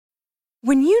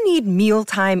When you need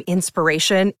mealtime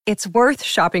inspiration, it's worth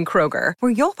shopping Kroger,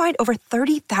 where you'll find over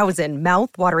 30,000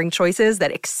 mouth-watering choices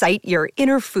that excite your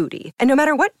inner foodie. And no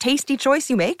matter what tasty choice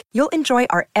you make, you'll enjoy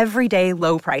our everyday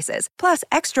low prices, plus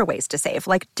extra ways to save,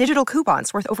 like digital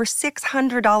coupons worth over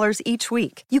 $600 each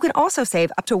week. You can also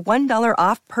save up to $1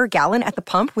 off per gallon at the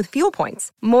pump with fuel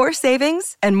points. More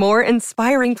savings and more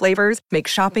inspiring flavors make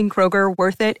shopping Kroger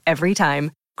worth it every time.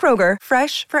 Kroger,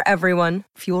 fresh for everyone.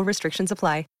 Fuel restrictions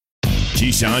apply.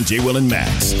 Keyshawn, J. Will, and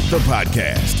Max, the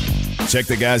podcast. Check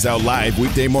the guys out live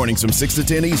weekday mornings from 6 to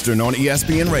 10 Eastern on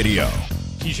ESPN Radio.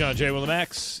 Keyshawn, J. Will, and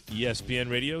Max,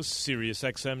 ESPN Radio, Sirius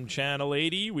XM Channel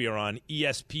 80. We are on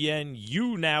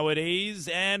ESPNU nowadays.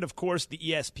 And, of course, the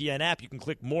ESPN app. You can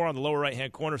click more on the lower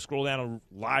right-hand corner, scroll down on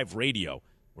live radio.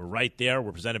 We're right there.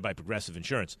 We're presented by Progressive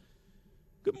Insurance.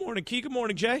 Good morning, Key. Good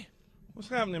morning, Jay. What's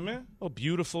happening, man? Oh,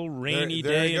 beautiful rainy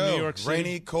day in New York City.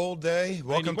 Rainy, cold day.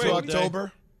 Welcome to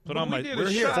October. Put on my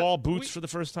fall boots for the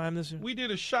first time this year. We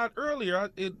did a shot earlier.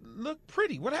 It looked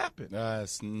pretty. What happened? No.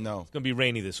 It's going to be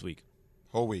rainy this week.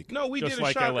 Whole week. No, we Just did a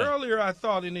like shot LA. earlier, I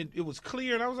thought, and it was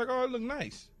clear, and I was like, oh, it looked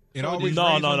nice. No.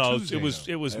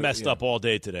 It was messed up all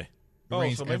day today. Oh,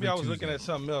 so maybe I was looking at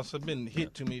something else. I've been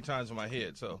hit too many times in my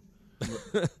head, so.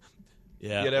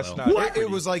 Yeah, that's well. not It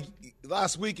was like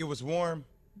last week it was warm,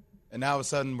 and now all of a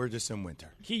sudden we're just in winter.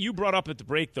 Key, you brought up at the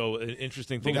break, though, an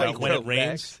interesting thing about when it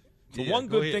rains. The one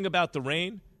good thing about the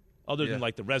rain, other than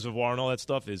like the reservoir and all that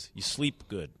stuff, is you sleep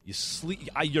good. You sleep.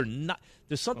 You're not.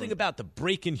 There's something about the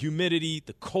break in humidity,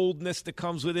 the coldness that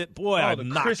comes with it. Boy, I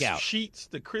knock out.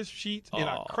 The crisp sheets, and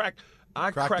I Crack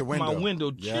crack the window. my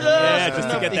window just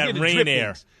to get that rain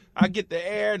air. I get the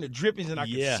air and the drippings, and I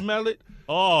can smell it.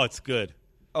 Oh, it's good.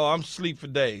 Oh, I'm asleep for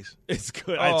days. It's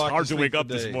good. Oh, it's I hard can to wake sleep up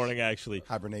for this days. morning, actually.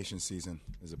 Hibernation season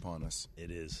is upon us.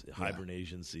 It is.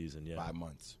 Hibernation season, yeah. 5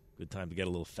 months. Good time to get a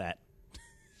little fat.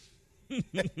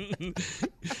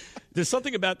 There's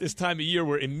something about this time of year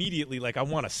where immediately, like, I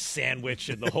want a sandwich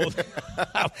and the whole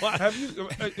Have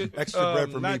you Extra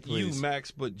bread for me, not please. you,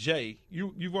 Max, but Jay?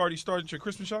 You've already started your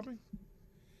Christmas shopping?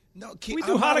 No, Key, We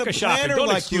do I'm not Hanukkah a shopping. planner Don't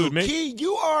like exclude you. me. Key,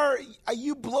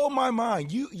 you blow my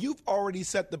mind. You've already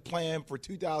set the plan for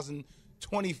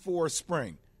 2024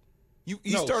 spring. You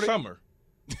No, started summer.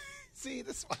 See,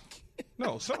 this one.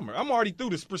 No, summer. I'm already through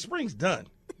this. Spring's done.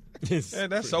 Yeah,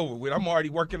 that's over with. I'm already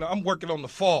working. I'm working on the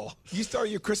fall. You started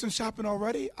your Christmas shopping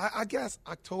already? I guess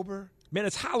October. Man,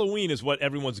 it's Halloween is what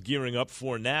everyone's gearing up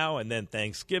for now, and then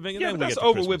Thanksgiving, and Yeah, then but we that's get to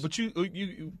over Christmas. with.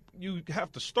 But you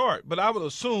have to start. But I would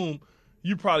assume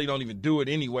you probably don't even do it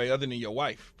anyway, other than your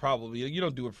wife. Probably you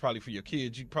don't do it probably for your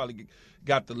kids. You probably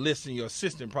got the list, and your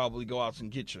assistant probably go out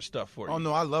and get your stuff for you. Oh,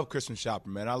 no, I love Christmas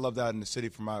shopping, man. I love that in the city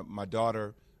for my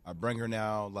daughter. I bring her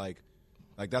now.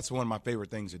 Like that's one of my favorite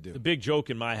things to do. The big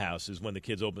joke in my house is when the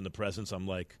kids open the presents, I'm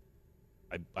like,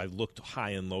 I looked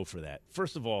high and low for that.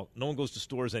 First of all, no one goes to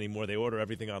stores anymore. They order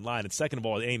everything online. And second of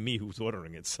all, it ain't me who's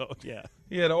ordering it. So, yeah.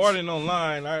 Yeah, the ordering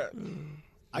online.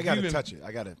 I got to touch it.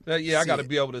 I got to I got to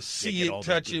be able to see get all it,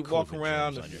 the touch it, walk COVID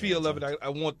around, germs the on your feel hands, of it. I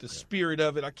want the spirit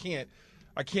of it. I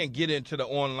can't get into the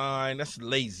online. That's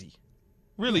lazy.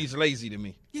 Really, it's lazy to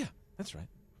me. Yeah, that's right.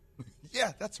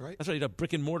 Yeah, that's right. That's right.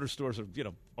 Brick and mortar stores are,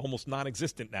 almost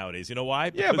non-existent nowadays. You know why?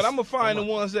 Yeah, but Because- I'm going to find the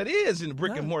ones that is in the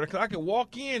brick and mortar. Because I can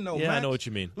walk in, though, Yeah, Max. I know what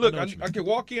you mean. Look, I know what you I mean. can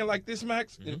walk in like this,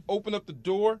 Max, and open up the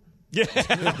door. Yeah.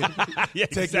 Yeah,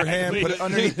 Take your hand, exactly. put it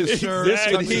underneath the shirt, This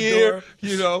touch one the here,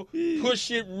 door.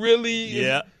 push it really.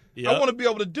 Yeah. I want to be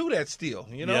able to do that still.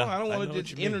 Yeah, I don't I want know to what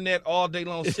just you mean. internet all day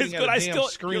long It's sitting good. at I a damn still-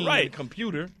 screen you're right. and a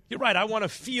computer. You're right. I want to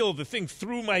feel the thing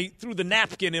through the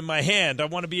napkin in my hand. I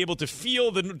want to be able to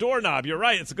feel the doorknob. You're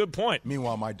right. It's a good point.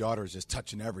 Meanwhile, my daughter's just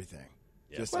touching everything.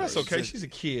 Just Well, that's like- okay. just- She's a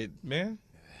kid, man.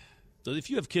 So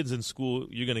if you have kids in school,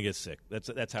 you're going to get sick.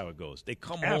 That's how it goes. They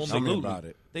come Tell home. me about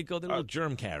it. They're little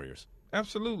germ carriers.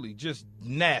 Absolutely. Just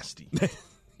nasty.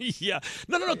 Yeah.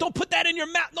 No. Don't put that in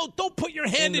your mouth. No, don't put your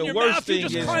hand And in the your worst mouth. You're thing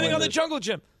just is climbing when on the the- jungle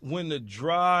gym. When the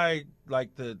dry,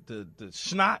 like the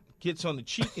snot gets on the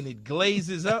cheek and it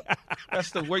glazes up,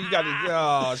 that's the where you got to.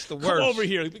 Oh, it's the worst. Come over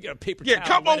here. We got a paper Yeah,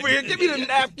 towel. come over here. Give me the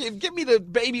napkin. Give me the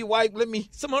baby wipe. Let me.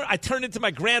 Somehow I turned into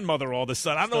my grandmother all of a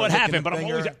sudden. I don't know what happened, but I'm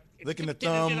always licking the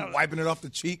thumb, wiping it off the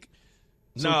cheek.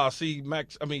 No, see,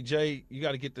 Max. I mean, Jay, you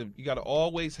got to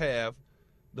always have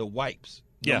the wipes.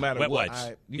 No Yeah, matter wet what. wipes.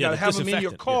 You Yeah, got to the have them in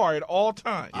your disinfectant, car at all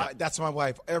times. That's my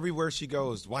wife. Everywhere she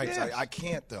goes, wipes. Yes. I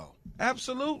can't though.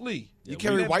 Absolutely. You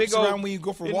carry That wipes big old- around when you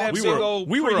go for in walks. that big old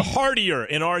We were pretty hardier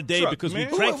in our day truck, because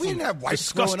man. we drank We from didn't have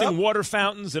wipes growing disgusting up. water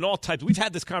fountains and all types. We've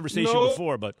had this conversation No.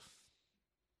 before, but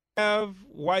have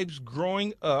wipes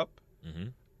growing up. Mm-hmm.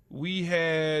 We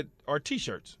had our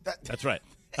T-shirts. that's right.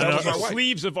 And was our my wife.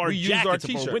 sleeves of our we jackets, used our of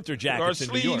t-shirt, our winter jackets our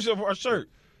in New sleeves York. of our shirt.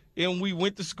 And we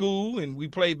went to school and we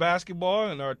played basketball,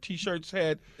 and our T-shirts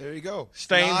had There you go.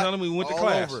 stains Snot on them. We went to all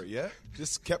class. over it, yeah,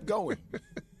 just kept going.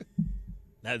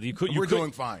 Now, We're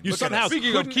doing fine. You Look at somehow us.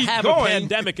 Speaking of couldn't keep have going. a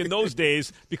pandemic in those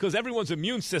days because everyone's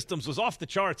immune systems was off the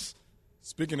charts.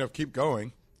 Speaking of keep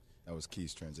going, that was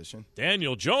Key's transition.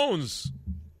 Daniel Jones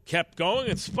kept going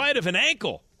in spite of an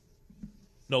ankle.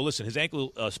 No, listen, his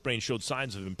ankle sprain showed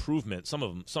signs of improvement,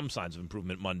 some signs of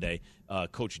improvement Monday,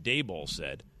 Coach Daboll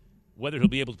said. Whether he'll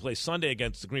be able to play Sunday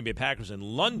against the Green Bay Packers in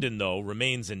London, though,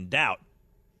 remains in doubt.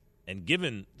 And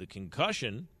given the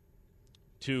concussion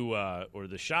or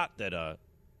the shot that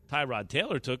Tyrod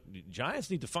Taylor took, the Giants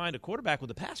need to find a quarterback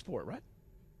with a passport, right?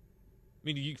 I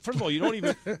mean, first of all, you don't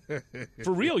even –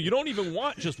 for real, you don't even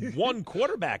want just one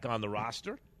quarterback on the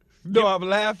roster. No, I'm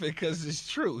laughing because it's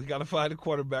true. You got to find a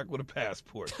quarterback with a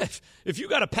passport. If you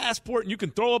got a passport and you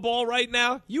can throw a ball right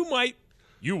now, you might.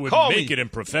 You wouldn't Call make me. it in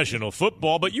professional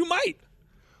football, but you might.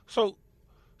 So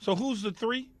who's the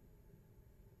three?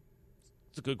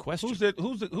 It's a good question. Who's the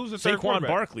third Saquon quarterback?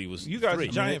 Barkley was You guys three.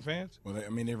 are Giant fans. Well,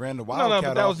 they ran the No, Wildcat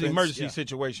but that was the offense. emergency Yeah.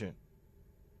 situation.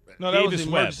 No, that was Davis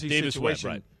the Webb. emergency Davis Webb, situation.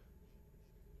 right.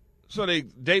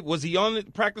 So was he on the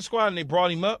practice squad and they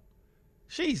brought him up?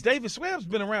 Jeez, Davis Webb's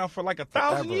been around for like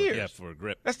 1,000 Forever. years. Yeah, for a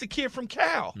grip. That's the kid from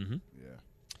Cal. Yeah.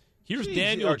 Here's Jeez,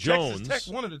 Daniel or Jones. Texas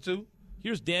Tech, one of the two.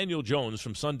 Here's Daniel Jones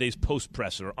from Sunday's post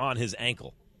presser on his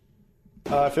ankle.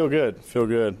 I feel good.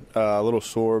 A little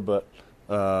sore, but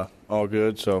all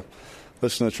good. So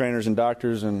listen to the trainers and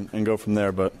doctors and go from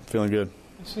there, but feeling good.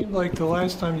 It seemed like the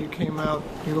last time you came out,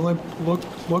 your limp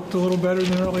looked a little better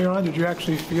than earlier on. Did you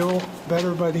actually feel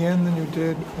better by the end than you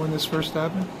did when this first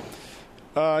happened?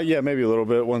 Yeah, maybe a little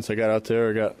bit. Once I got out there,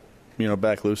 I got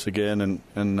back loose again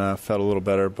and felt a little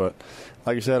better. But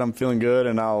like I said, I'm feeling good,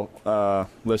 and I'll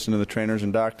listen to the trainers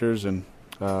and doctors and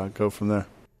go from there.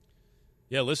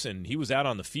 Yeah, listen, he was out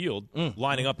on the field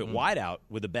lining up at wideout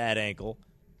with a bad ankle,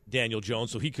 Daniel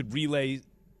Jones, so he could relay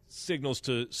signals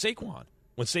to Saquon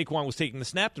when Saquon was taking the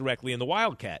snap directly in the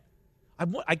Wildcat.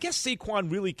 I guess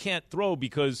Saquon really can't throw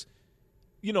because,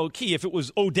 Key, if it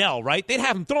was Odell, right, they'd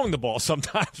have him throwing the ball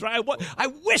sometimes, right? I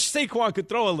wish Saquon could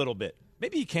throw a little bit.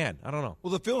 Maybe he can. I don't know.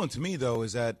 Well, the feeling to me, though,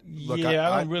 is that, look, I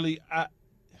I don't really.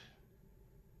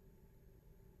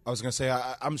 I was going to say,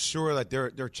 I'm sure that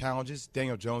there are challenges.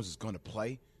 Daniel Jones is going to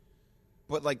play.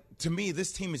 But, to me,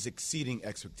 this team is exceeding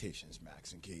expectations,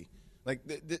 Max and Key.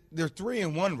 They're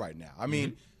 3-1 right now. I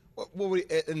mean,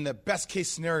 in the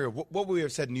best-case scenario, what would we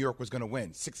have said New York was going to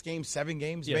win? 6 games, 7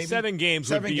 games, Yeah, maybe? 7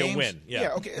 games would be a win.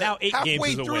 Yeah, okay. Now 8 Halfway games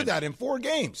is a through win. that in 4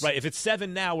 games. Right, if it's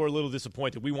 7 now, we're a little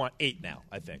disappointed. We want 8 now,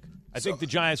 I think. I think the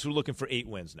Giants are looking for 8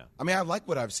 wins now. I mean, I like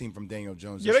what I've seen from Daniel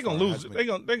Jones. Yeah, this they're gonna far.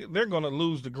 lose. They're gonna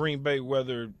lose to Green Bay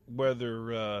whether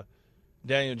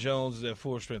Daniel Jones is at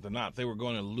full strength or not. They were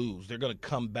going to lose. They're going to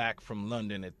come back from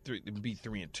London at 3 and be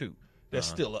 3-2. That's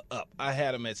still a up. I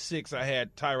had them at 6. I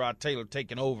had Tyrod Taylor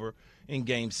taking over in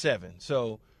Game 7.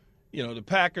 So, the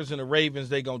Packers and the Ravens,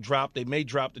 they gonna drop. They may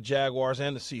drop the Jaguars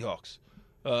and the Seahawks.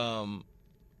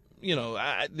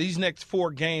 These next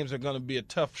 4 games are going to be a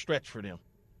tough stretch for them.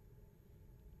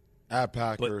 At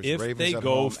Packers, But if Ravens they at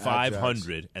go home, at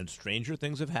 500, Jags. and stranger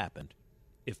things have happened,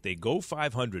 if they go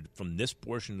 500 from this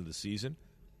portion of the season,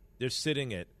 they're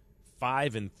sitting at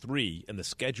 5-3, and the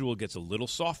schedule gets a little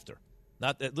softer.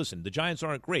 Not that, listen, the Giants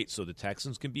aren't great, so the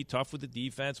Texans can be tough with the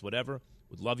defense, whatever.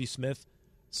 With Lovie Smith,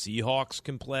 Seahawks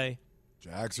can play.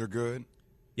 Jags are good.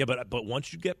 Yeah, but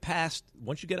once you get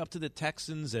up to the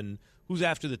Texans and who's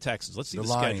after the Texans? Let's see the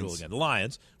Lions. schedule again. The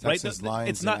Lions, Texans, right? Lions,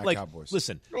 it's not and like Cowboys.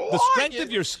 Listen, the strength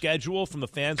of your schedule from the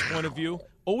fans' point of view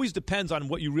always depends on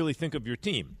what you really think of your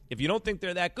team. If you don't think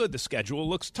they're that good, the schedule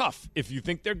looks tough. If you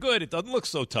think they're good, it doesn't look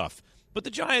so tough. But the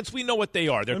Giants, we know what they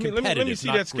are. They're competitive. Let me see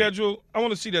not that great. schedule. I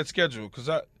want to see that schedule because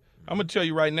I'm going to tell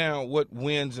you right now what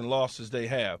wins and losses they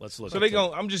have. Let's look.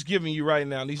 So I'm just giving you right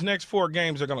now. These next 4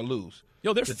 games they're going to lose.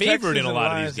 Yo, they're The favored Texans in a and lot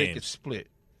of Lions, these they could games. split.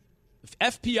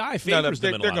 FPI favors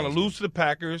them in a they're lot going of to these lose to the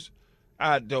Packers.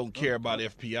 I don't care about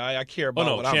FPI. I care Oh, about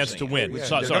no, what I'm chance saying. to win. Yeah,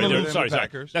 sorry, they're gonna lose to the sorry.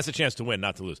 Packers. That's a chance to win,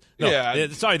 not to lose. No, Yeah,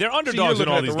 they're underdogs you're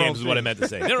in all looking these at the games is what I wrong meant to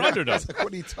say. They're underdogs.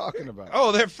 What are you talking about?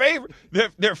 Oh, they're favored.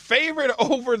 They're favored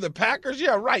over the Packers.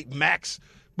 Yeah, right, Max.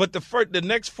 But the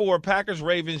next 4, Packers,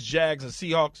 Ravens, Jags, and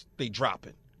Seahawks, they're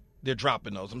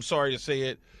dropping those. I'm sorry to say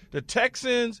it. The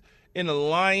Texans and the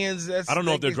Lions. I don't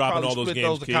know if they're dropping all those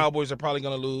games, The Key. Cowboys are probably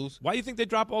going to lose. Why do you think they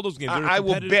drop all those games? They're a I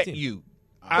will competitive bet team. you.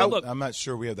 Look, I'm not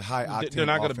sure we have the high octane. They're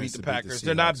not going to beat offense the to Packers. the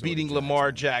They're not Seahawks or beating the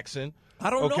Lamar Jags. Jackson. I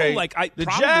don't Okay? know. The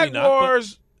Probably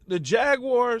not, but-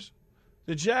 Jaguars.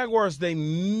 The Jaguars, they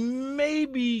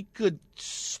maybe could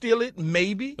steal it,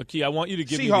 maybe. Okay, I want you to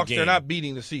give me the Seahawks, game. they're not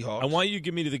beating the Seahawks. I want you to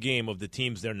give me the game of the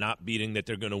teams they're not beating that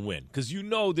they're going to win. Because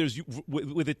there's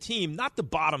with a team, not the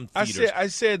bottom feeders. I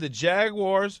said the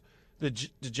Jaguars, the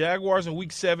Jaguars in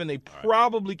Week 7, they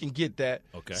probably can get that.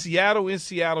 Okay. Seattle in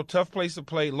Seattle, tough place to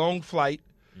play, long flight.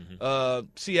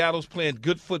 Seattle's playing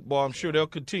good football. I'm sure they'll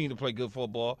continue to play good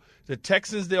football. The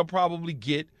Texans, they'll probably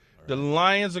get. The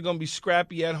Lions are going to be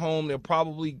scrappy at home. They'll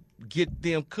probably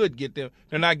could get them.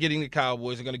 They're not getting the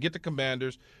Cowboys. They're going to get the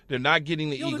Commanders. They're not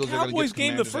getting the Eagles. The Cowboys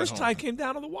game the Commanders first time came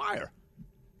down to the wire.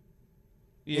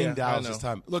 Yeah, in Dallas this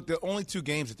time. Look, the only 2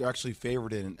 games that they're actually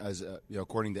favored in, as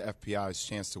according to FPI's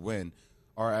chance to win,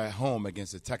 are at home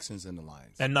against the Texans and the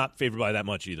Lions. And not favored by that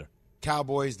much either.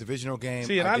 Cowboys divisional game.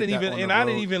 See, and I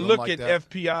didn't even look at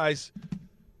FPI's.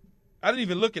 I didn't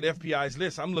even look at FPI's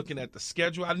list. I'm looking at the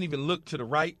schedule. I didn't even look to the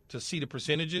right to see the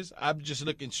percentages. I'm just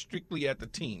looking strictly at the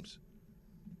teams.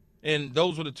 And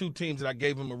those were the 2 teams that I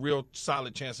gave them a real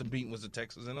solid chance of beating was the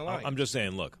Texans and the Lions. I'm just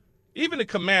saying, look. Even the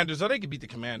Commanders, they could beat the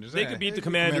Commanders. They could beat the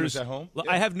Commanders at home.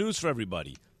 I have news for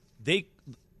everybody.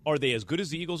 Are they as good as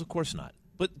the Eagles? Of course not.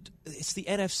 But it's the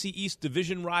NFC East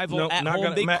division rival at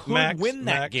home. They could win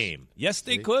that game. Yes,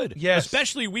 they could. Yes,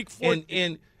 especially Week 4.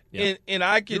 And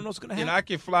I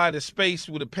could fly to space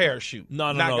with a parachute.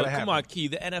 No. Come on, Key.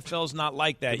 The NFL's not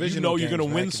like that. Divisional you're going to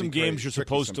win games some games you're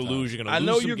supposed to lose. You're going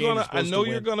to lose some games you're supposed to win. I know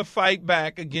you're going to fight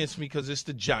back against me because it's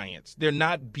the Giants. They're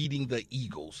not beating the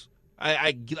Eagles.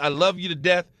 I love you to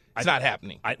death. It's not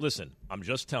happening. Listen, I'm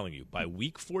just telling you. By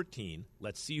Week 14,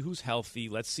 let's see who's healthy.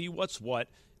 Let's see what's what.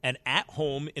 And at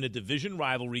home in a division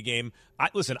rivalry game,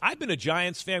 I've been a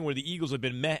Giants fan where the Eagles have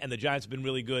been meh and the Giants have been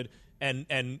really good.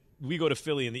 And we go to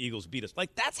Philly and the Eagles beat us.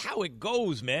 Like, that's how it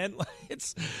goes, man.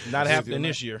 It's not happening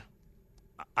this year.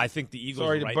 I think the Eagles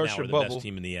right now are the best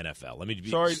team in the NFL. Let me be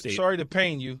sorry to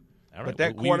pain you, but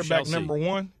that quarterback number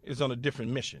 1 is on a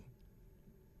different mission.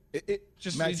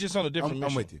 He's just on a different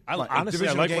mission. I'm with you. Honestly,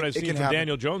 I like what I've seen from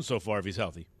Daniel Jones so far if he's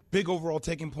healthy. Big overall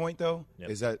taking point, though,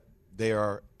 is that they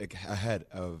are ahead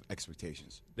of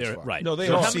expectations. They're right. No,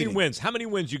 so how many wins? How many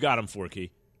wins you got them for, Key?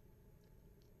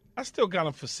 I still got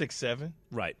them for 6-7.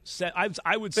 Right.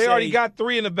 I would say they already got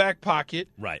 3 in the back pocket.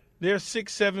 Right. They're a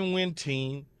 6-7 win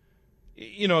team.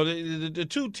 You know, the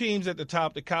 2 teams at the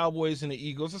top, the Cowboys and the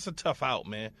Eagles, it's a tough out,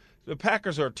 man. The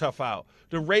Packers are a tough out.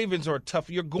 The Ravens are tough.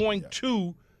 You're going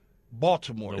to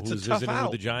Baltimore. It's a tough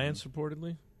out. With the Giants,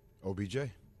 reportedly? OBJ.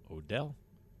 Odell.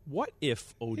 What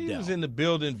if Odell? He was in the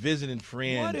building visiting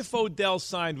friends. What if Odell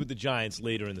signed with the Giants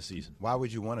later in the season? Why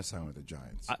would you want to sign with the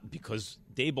Giants? Because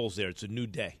Daboll's there. It's a new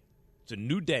day. It's a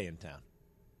new day in town.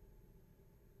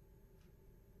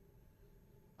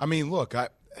 I mean, look, I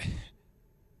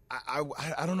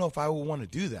don't know if I would want to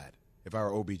do that if I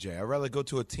were OBJ. I'd rather go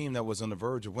to a team that was on the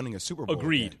verge of winning a Super Bowl.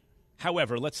 Agreed. Again.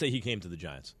 However, let's say he came to the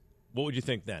Giants. What would you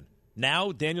think then?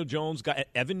 Now, Daniel Jones got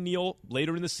Evan Neal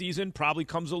later in the season, probably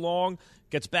comes along,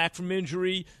 gets back from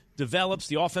injury, develops.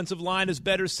 The offensive line is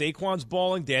better. Saquon's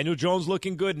balling. Daniel Jones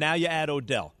looking good. Now you add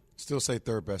Odell. Still say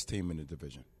 3rd best team in the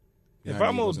division. If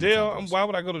I'm Odell, why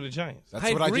would I go to the Giants?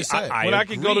 That's what I just said. When I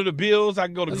can go to the Bills, I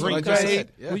can go to Green Bay.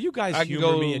 Well, you guys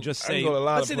humor me and just say,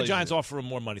 let's say the Giants offer him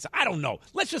more money. So, I don't know.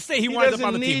 Let's just say he winds up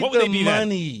on the team. What would they be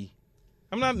money?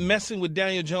 I'm not messing with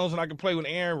Daniel Jones and I can play with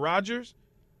Aaron Rodgers.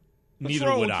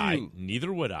 Neither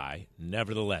would I.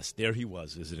 Nevertheless, there he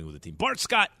was visiting with the team. Bart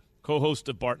Scott, co-host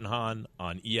of Bart and Hahn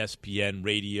on ESPN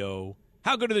Radio.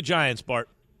 How good are the Giants, Bart?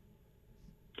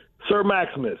 Sir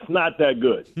Maximus, not that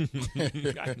good.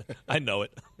 I know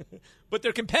it. But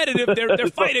they're competitive. They're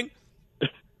fighting.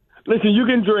 Listen, you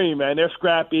can dream, man. They're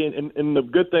scrappy, and the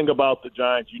good thing about the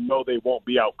Giants, you know they won't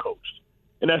be outcoached.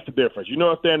 And that's the difference. You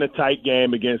know if they're in a tight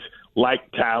game against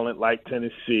like talent, like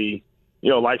Tennessee,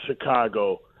 like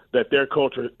Chicago, that their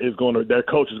coach is going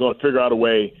to figure out a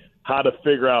way how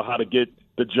to get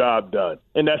the job done.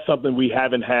 And that's something we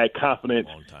haven't had confidence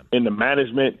in the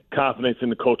management, confidence in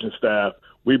the coaching staff.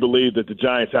 We believe that the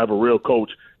Giants have a real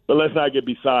coach, but let's not get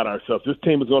beside ourselves. This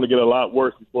team is going to get a lot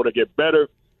worse before they get better.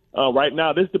 Right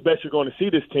now, this is the best you're going to see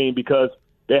this team because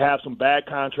they have some bad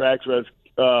contracts, whether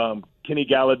it's Kenny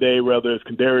Galladay, whether it's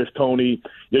Kadarius Toney.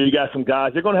 You got some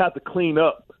guys. They're going to have to clean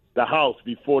up the house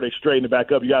before they straighten it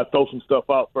back up. You got to throw some stuff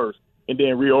out first and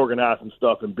then reorganize some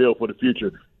stuff and build for the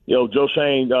future. Joe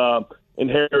Shane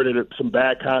inherited some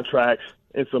bad contracts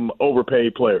and some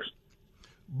overpaid players.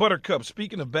 Buttercup,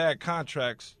 speaking of bad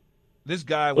contracts, this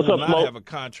guy will not have a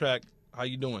contract. How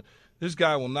you doing? This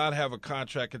guy will not have a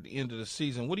contract at the end of the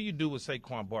season. What do you do with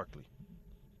Saquon Barkley?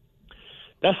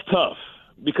 That's tough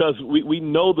because we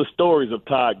know the stories of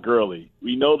Todd Gurley.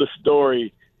 We know the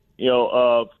story,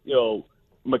 of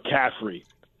McCaffrey.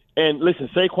 And listen,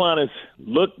 Saquon has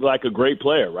looked like a great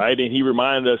player, right? And he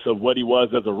reminded us of what he was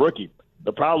as a rookie.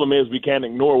 The problem is we can't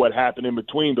ignore what happened in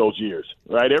between those years,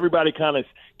 right? Everybody kind of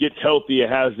gets healthy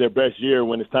and has their best year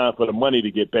when it's time for the money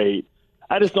to get paid.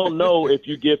 I just don't know if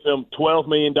you give him $12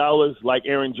 million like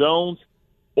Aaron Jones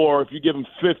or if you give him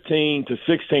 15 to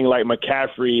 16 like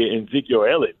McCaffrey and Ezekiel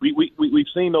Elliott. We've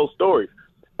seen those stories.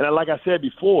 And like I said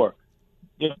before,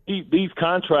 these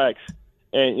contracts,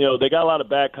 and, they got a lot of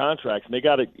bad contracts, and they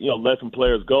got to, let some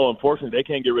players go. Unfortunately, they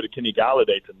can't get rid of Kenny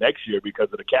Golladay to next year because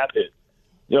of the cap hit.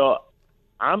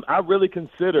 I really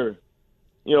consider,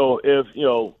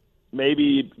 if,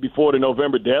 maybe before the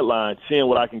November deadline, seeing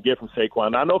what I can get from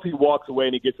Saquon. I know if he walks away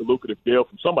and he gets a lucrative deal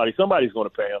from somebody's going to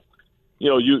pay him.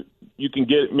 You can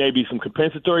get maybe some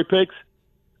compensatory picks,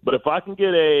 but if I can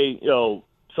get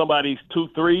somebody's 2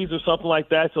 3s or something like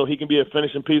that so he can be a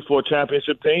finishing piece for a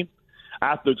championship team, I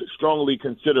have to strongly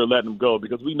consider letting him go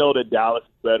because we know that Dallas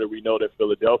is better. We know that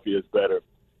Philadelphia is better.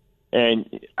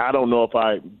 And I don't know if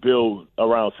I build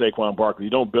around Saquon Barkley.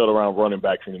 You don't build around running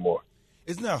backs anymore.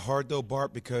 Isn't that hard, though,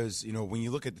 Bart? Because, when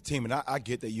you look at the team, and I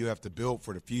get that you have to build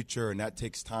for the future, and that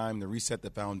takes time to reset the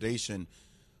foundation.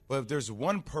 But if there's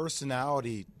one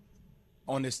personality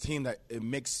on this team that it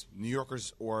makes New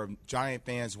Yorkers or Giant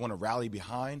fans want to rally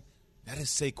behind, that is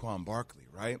Saquon Barkley,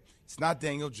 right? It's not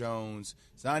Daniel Jones.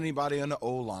 It's not anybody on the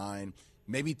O-line.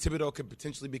 Maybe Thibodeau could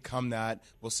potentially become that.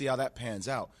 We'll see how that pans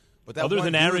out. But that other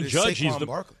than Aaron Judge, he's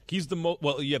the most.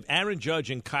 Well, you have Aaron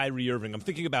Judge and Kyrie Irving. I'm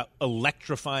thinking about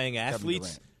electrifying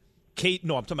athletes. I'm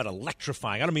talking about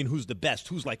electrifying. I don't mean who's the best.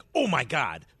 Who's like, oh my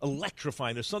God,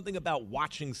 electrifying. There's something about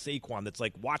watching Saquon that's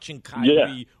like watching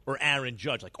Kyrie or Aaron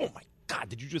Judge. Like, oh my God,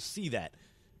 did you just see that?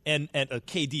 And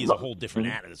KD is a whole different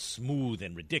animal. It's smooth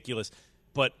and ridiculous.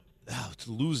 But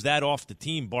to lose that off the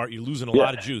team, Bart, you're losing a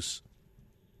lot of juice.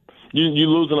 You're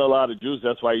losing a lot of juice.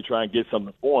 That's why you try and get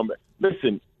something for him. But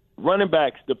listen, running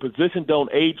backs, the position don't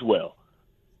age well.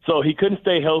 So he couldn't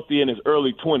stay healthy in his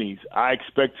early 20s. I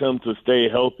expect him to stay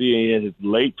healthy in his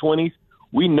late 20s.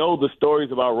 We know the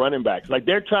stories about running backs. Like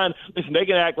they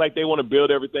can act like they want to build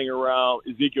everything around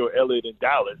Ezekiel Elliott in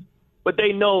Dallas, but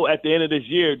they know at the end of this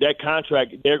year, that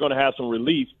contract, they're going to have some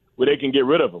relief where they can get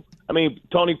rid of him. I mean,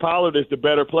 Tony Pollard is the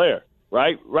better player,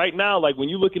 right? Right now, like when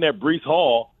you're looking at Breece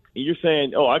Hall and you're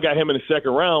saying, I got him in the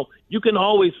second round, you can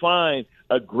always find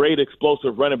a great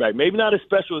explosive running back. Maybe not as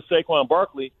special as Saquon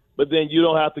Barkley, but then you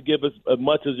don't have to give as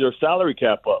much as your salary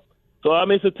cap up. So, I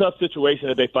mean, it's a tough situation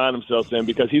that they find themselves in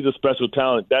because he's a special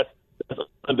talent. That's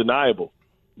undeniable.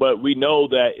 But we know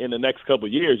that in the next couple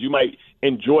of years, you might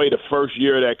enjoy the first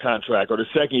year of that contract or the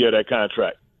second year of that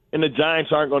contract. And the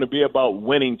Giants aren't going to be about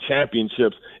winning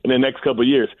championships in the next couple of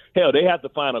years. Hell, they have to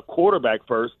find a quarterback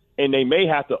first, and they may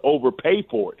have to overpay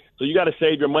for it. So you got to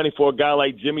save your money for a guy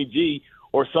like Jimmy G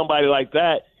or somebody like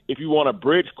that if you want a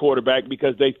bridge quarterback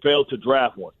because they failed to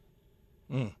draft one.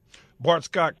 Bart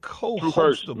Scott,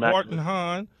 co-host of Bart and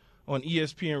Hahn on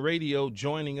ESPN Radio,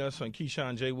 joining us on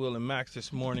Keyshawn, J. Will, and Max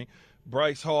this morning.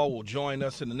 Bryce Hall will join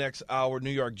us in the next hour, New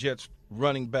York Jets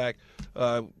running back.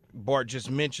 Bart just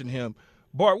mentioned him.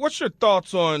 Bart, what's your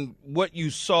thoughts on what you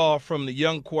saw from the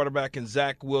young quarterback in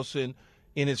Zach Wilson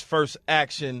in his first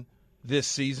action this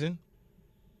season?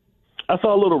 I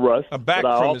saw a little rust. Back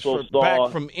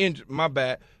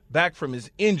from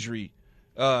his injury.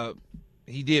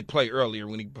 He did play earlier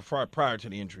prior to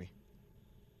the injury.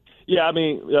 Yeah, I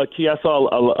mean, Key, I saw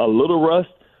a little rust.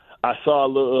 I saw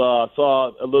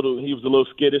a little. He was a little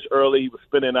skittish early. He was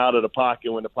spinning out of the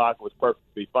pocket when the pocket was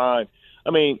perfectly fine.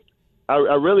 I mean,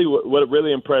 what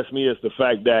really impressed me is the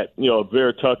fact that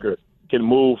Vera Tucker can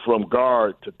move from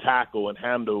guard to tackle and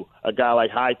handle a guy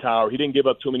like Hightower. He didn't give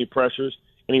up too many pressures,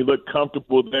 and he looked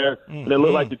comfortable there. Mm-hmm. And it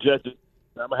looked like the Jets.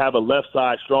 I'm gonna have a left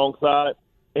side, strong side.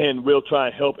 And we'll try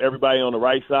and help everybody on the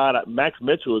right side. Max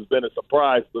Mitchell has been a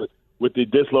surprise, but with the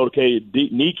dislocated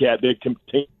kneecap, they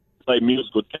continue to play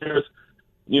musical chairs.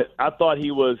 I thought he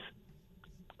was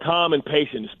calm and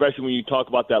patient, especially when you talk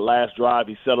about that last drive.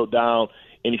 He settled down,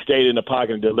 and he stayed in the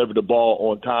pocket and delivered the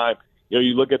ball on time. You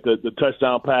look at the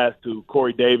touchdown pass to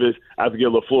Corey Davis. I have to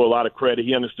give LaFleur a lot of credit.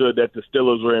 He understood that the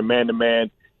Steelers were in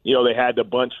man-to-man. They had the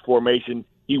bunch formation.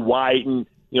 He widened,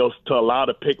 to allow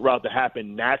the pick route to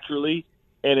happen naturally.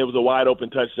 And it was a wide-open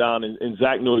touchdown, and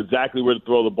Zach knew exactly where to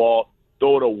throw the ball,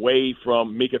 throw it away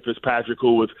from Minkah Fitzpatrick,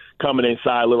 who was coming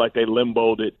inside, looked like they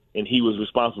limboed it, and he was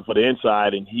responsible for the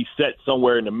inside, and he set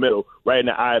somewhere in the middle, right in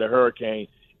the eye of the hurricane.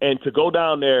 And to go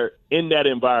down there in that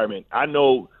environment, I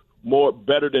know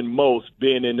better than most,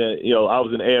 being in I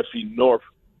was in AFC North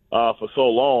for so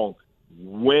long,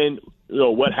 when,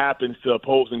 what happens to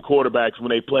opposing quarterbacks when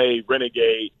they play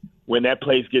renegade, when that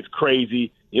place gets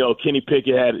crazy. Kenny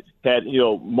Pickett had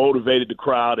motivated the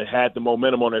crowd and had the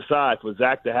momentum on their side. For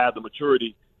Zach to have the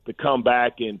maturity to come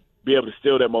back and be able to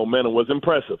steal that momentum was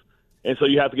impressive. And so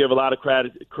you have to give a lot of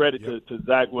credit to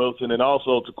Zach Wilson and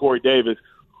also to Corey Davis,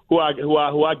 who I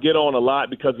get on a lot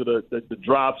because of the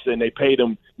drops, and they paid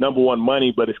him number one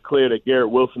money, but it's clear that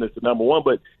Garrett Wilson is the number one.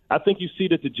 But I think you see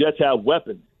that the Jets have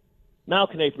weapons. Now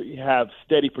can they have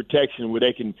steady protection where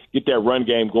they can get that run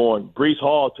game going? Breece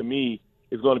Hall, to me,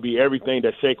 is going to be everything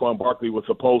that Saquon Barkley was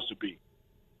supposed to be.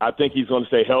 I think he's going to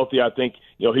stay healthy. I think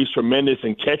he's tremendous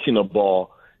in catching the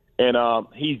ball, and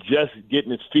he's just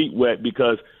getting his feet wet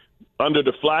because under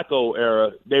the Flacco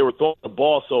era, they were throwing the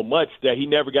ball so much that he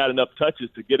never got enough touches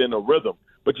to get in a rhythm.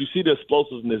 But you see the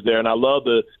explosiveness there, and I love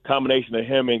the combination of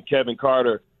him and Kevin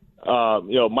Carter,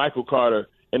 Michael Carter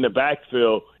in the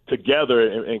backfield together,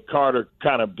 and Carter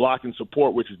kind of blocking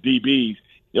support, which is DBs.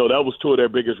 That was two of their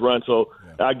biggest runs. So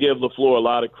I give LaFleur a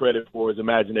lot of credit for his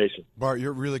imagination. Bart,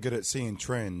 you're really good at seeing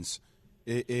trends.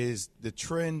 Is the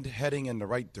trend heading in the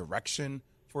right direction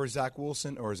for Zach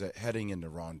Wilson, or is it heading in the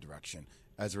wrong direction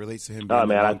as it relates to him being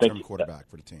the long-term quarterback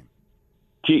for the team?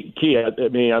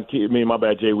 My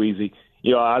bad, Jay Weezy.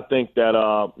 I think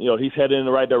that he's heading in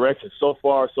the right direction. So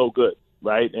far, so good,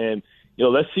 right? And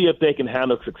let's see if they can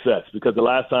handle success, because the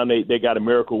last time they got a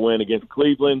miracle win against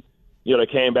Cleveland, they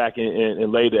came back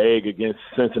and laid the egg against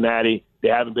Cincinnati. They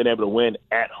haven't been able to win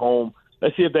at home.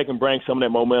 Let's see if they can bring some of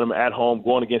that momentum at home,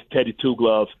 going against Teddy Two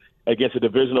Gloves, against a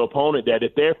divisional opponent, that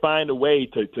if they find a way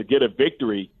to get a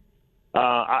victory,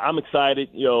 I'm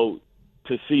excited, to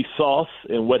see Sauce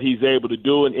and what he's able to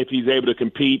do, and if he's able to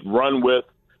compete, run with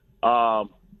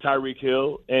Tyreek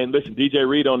Hill. And listen, DJ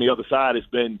Reed on the other side has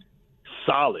been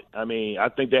solid. I mean, I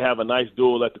think they have a nice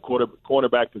duel at the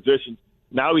cornerback position.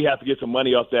 Now we have to get some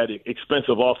money off that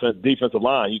expensive defensive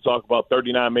line. You talk about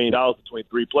 $39 million between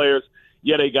three players.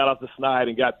 Yeah, they got off the snide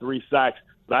and got 3 sacks,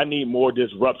 but I need more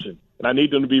disruption. And I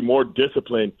need them to be more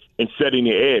disciplined in setting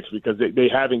the edge, because they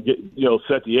haven't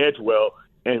set the edge well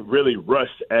and really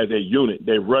rushed as a unit.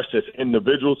 They rushed as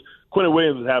individuals. Quentin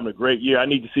Williams is having a great year. I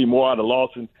need to see more out of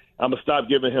Lawson. I'm going to stop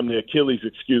giving him the Achilles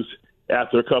excuse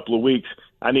after a couple of weeks.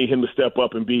 I need him to step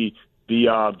up and be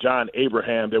the John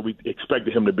Abraham that we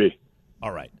expected him to be.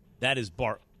 All right. That is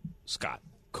Bart Scott,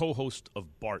 co-host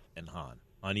of Bart and Hahn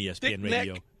on ESPN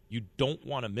Radio. You don't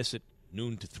want to miss it,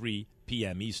 noon to 3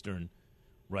 p.m. Eastern,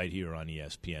 right here on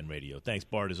ESPN Radio. Thanks,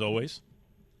 Bart, as always.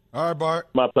 All right, Bart.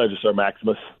 My pleasure, Sir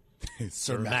Maximus.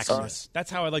 Sir Maximus. That's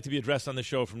how I'd like to be addressed on the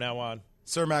show from now on.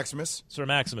 Sir Maximus. Sir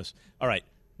Maximus. All right.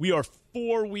 We are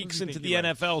 4 weeks into the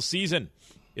NFL season.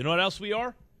 You know what else we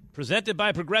are? Presented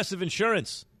by Progressive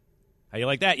Insurance. How you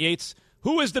like that, Yates?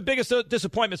 Who is the biggest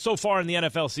disappointment so far in the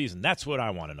NFL season? That's what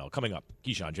I want to know. Coming up,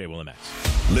 Keyshawn, J. Will, and Max.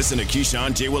 Listen to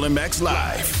Keyshawn, J. Will, and Max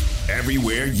live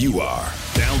everywhere you are.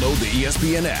 Download the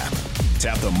ESPN app.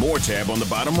 Tap the More tab on the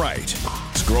bottom right.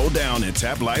 Scroll down and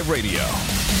tap Live Radio.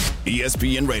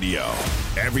 ESPN Radio,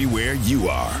 everywhere you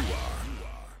are.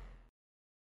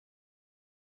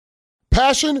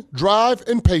 Passion, drive,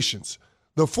 and patience.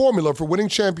 The formula for winning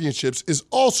championships is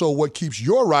also what keeps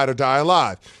your ride or die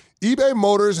alive. eBay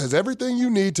Motors has everything you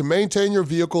need to maintain your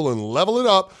vehicle and level it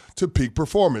up to peak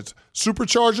performance.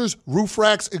 Superchargers, roof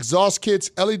racks, exhaust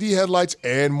kits, LED headlights,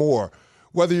 and more.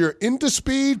 Whether you're into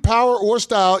speed, power, or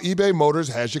style, eBay Motors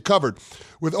has you covered.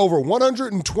 With over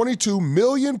 122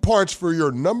 million parts for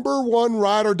your number one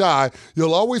ride or die,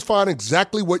 you'll always find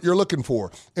exactly what you're looking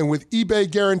for. And with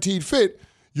eBay Guaranteed Fit,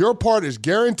 your part is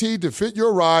guaranteed to fit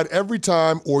your ride every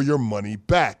time or your money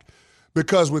back.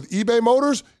 Because with eBay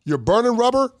Motors, you're burning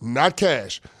rubber, not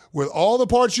cash. With all the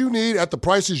parts you need at the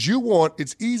prices you want,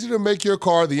 it's easy to make your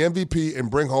car the MVP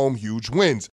and bring home huge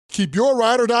wins. Keep your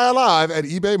ride or die alive at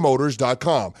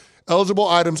ebaymotors.com. Eligible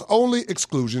items only.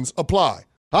 Exclusions apply.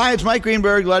 Hi, it's Mike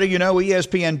Greenberg letting you know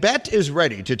ESPN Bet is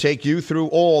ready to take you through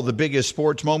all the biggest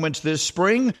sports moments this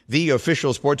spring. The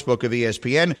official sportsbook of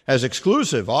ESPN has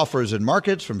exclusive offers and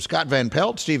markets from Scott Van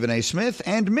Pelt, Stephen A. Smith,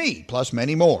 and me, plus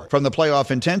many more. From the playoff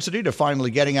intensity to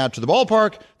finally getting out to the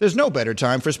ballpark, there's no better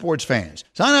time for sports fans.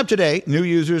 Sign up today. New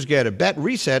users get a bet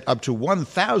reset up to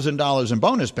 $1,000 in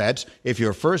bonus bets if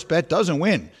your first bet doesn't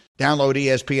win. Download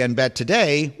ESPN Bet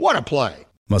today. What a play.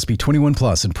 Must be 21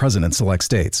 plus and present in select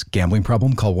states. Gambling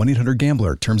problem? Call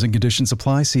 1-800-GAMBLER. Terms and conditions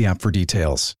apply. See app for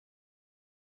details.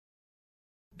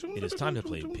 It is time to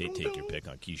play Take Your Pick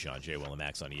on Keyshawn, J. Will, and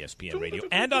Max on ESPN Radio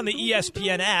and on the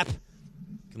ESPN app.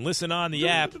 You can listen on the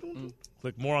app.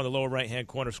 Click more on the lower right-hand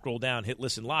corner. Scroll down. Hit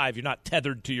Listen Live. You're not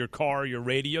tethered to your car or your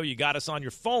radio. You got us on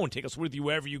your phone. Take us with you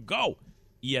wherever you go.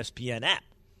 ESPN app.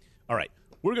 All right.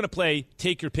 we're going to play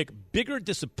Take Your Pick. Bigger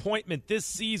disappointment this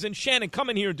season. Shannon, come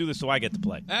in here and do this so I get to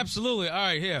play. Absolutely. All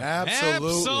right, here.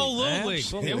 Absolutely.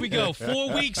 Here we go.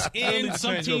 4 weeks in.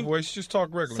 Voice. Just talk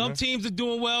regular. Some teams are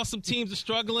doing well. Some teams are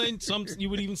struggling. Some you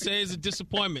would even say is a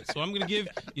disappointment. So I'm going to give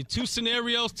you 2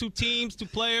 scenarios, 2 teams, 2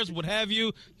 players, what have you.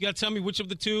 You got to tell me which of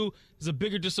the 2 is a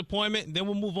bigger disappointment, and then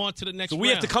we'll move on to the next So we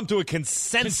round. have to come to a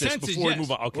consensus before we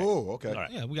move on. Okay. Oh, okay. All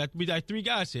right. Yeah, we got 3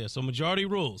 guys here, so majority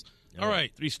rules. All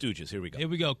right. 3 Stooges. Here we go. Here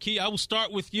we go. Key, I will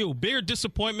start with you. Bigger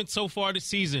disappointment so far this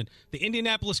season, the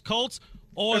Indianapolis Colts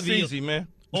or That's easy, man.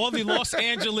 Or the Los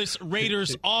Angeles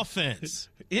Raiders offense.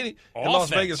 The Las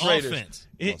Vegas Raiders.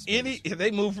 Offense.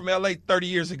 They moved from L.A. 30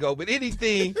 years ago, but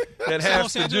anything that has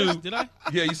Los to Angeles? do. Did I?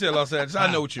 Yeah, you said Los Angeles.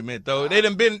 I know what you meant, though. They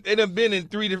done been in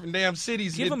 3 different damn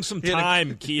cities. Give them some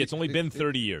time, Key. It's only been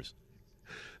 30 years.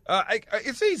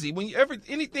 It's easy.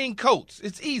 Anything Colts,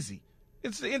 it's easy.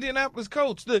 It's the Indianapolis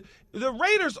Colts. The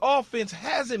Raiders' offense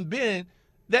hasn't been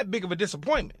that big of a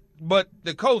disappointment, but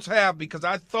the Colts have, because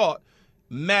I thought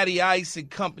Matty Ice and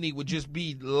company would just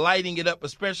be lighting it up,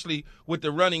 especially with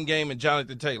the running game and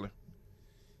Jonathan Taylor.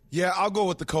 Yeah, I'll go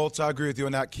with the Colts. I agree with you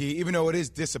on that, Key, even though it is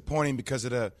disappointing because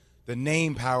of the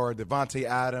name power, Devontae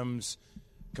Adams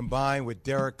combined with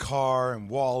Derek Carr and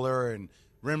Waller and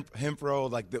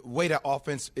Renfro, like the way that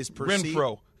offense is perceived.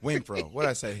 Winfro. What did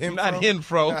I say? Not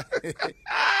Renfro.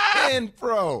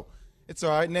 Renfro. It's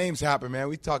all right. Names happen, man.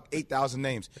 We talk 8,000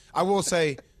 names. I will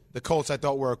say the Colts I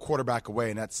thought were a quarterback away,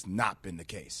 and that's not been the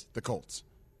case. The Colts.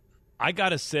 I got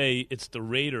to say it's the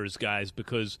Raiders, guys,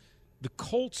 because the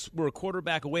Colts were a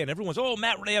quarterback away, and everyone's,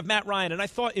 they have Matt Ryan. And I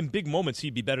thought in big moments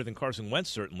he'd be better than Carson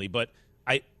Wentz, certainly. But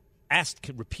I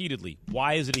asked repeatedly,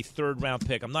 why is it a 3rd-round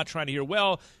pick? I'm not trying to hear,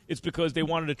 it's because they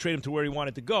wanted to trade him to where he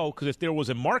wanted to go, because if there was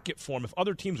a market for him, if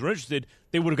other teams were interested,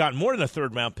 they would have gotten more than a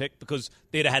 3rd-round pick because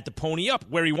they'd have had to pony up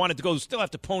where he wanted to go. Still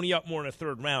have to pony up more than a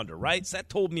 3rd-rounder, right? So that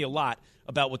told me a lot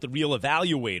about what the real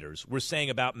evaluators were saying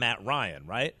about Matt Ryan,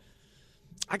 right?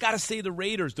 I got to say the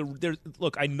Raiders,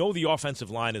 look, I know the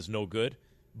offensive line is no good,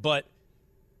 but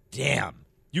damn,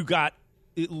 you got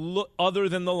other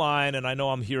than the line, and I know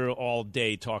I'm here all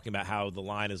day talking about how the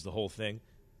line is the whole thing,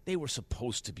 they were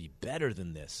supposed to be better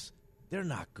than this. They're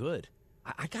not good.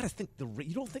 I got to think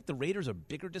you don't think the Raiders are a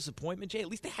bigger disappointment, Jay? At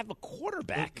least they have a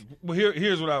quarterback. Well,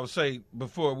 here's what I would say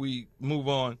before we move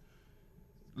on.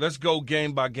 Let's go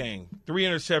game by game. 3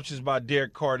 interceptions by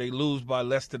Derek Carr. They lose by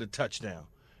less than a touchdown.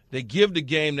 They give the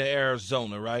game to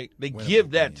Arizona, right? They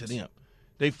give that to them.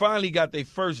 They finally got their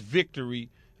first victory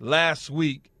last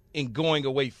week in going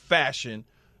away fashion.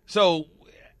 So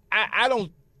I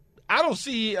don't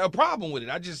see a problem with it.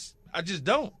 I just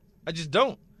don't. I just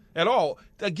don't at all.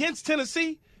 Against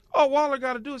Tennessee, all Waller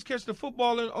got to do is catch the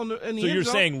football in the end zone. So you're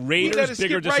saying Raiders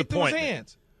bigger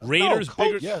disappointment? Raiders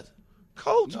bigger. Yes.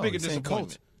 Colts bigger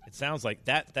disappointment. It sounds like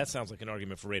that sounds like an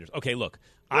argument for Raiders. Okay, look,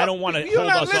 I don't want to hold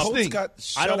us up.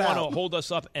 I don't want to hold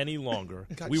us up any longer.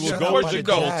 We will go with the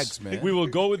Colts. We will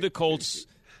go with the Colts.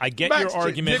 I get your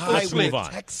argument. Let's move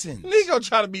on. He gonna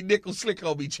try to be nickel slick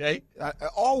on me, Jay.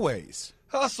 Always.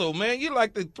 Hustle, man. You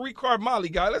like the 3-card Molly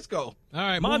guy. Let's go. All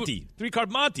right, Monty.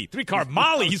 3-card Monty. 3-card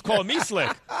Molly. He's calling me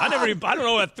slick. I don't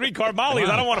know what 3-card Molly is.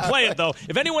 I don't want to play it, though.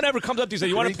 If anyone ever comes up to you and says,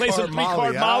 you want to play some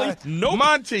 3-card Molly? Nope.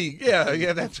 Monty.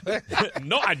 Yeah, that's right.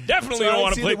 No, I definitely don't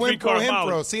want to play 3-card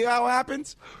Molly. See how it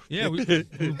happens? Yeah,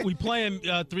 we playing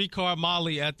 3-card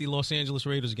Molly at the Los Angeles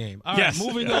Raiders game. All right,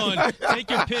 moving on. Take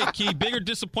your pick, Key. Bigger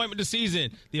disappointment this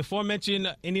season, the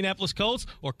aforementioned Indianapolis Colts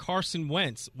or Carson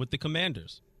Wentz with the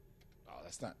Commanders? Oh,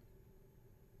 that's not.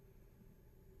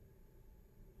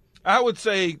 I would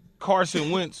say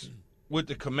Carson Wentz with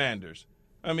the Commanders.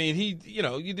 I mean,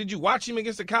 did you watch him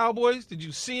against the Cowboys? Did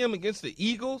you see him against the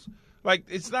Eagles? Like,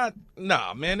 it's not –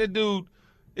 man, that dude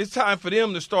 – it's time for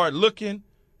them to start looking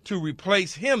to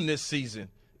replace him this season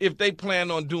if they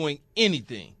plan on doing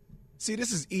anything. See,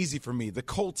 this is easy for me. The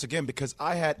Colts, again, because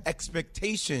I had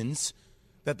expectations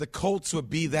that the Colts would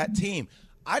be that team.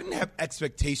 I didn't have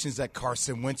expectations that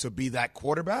Carson Wentz would be that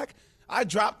quarterback. I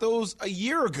dropped those a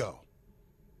year ago.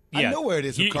 Yeah. I know where it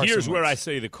is with Carson Here's Wentz. where I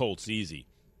say the Colts easy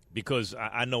because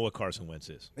I know what Carson Wentz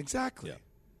is. Exactly. Yeah.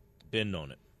 Been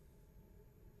on it.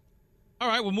 All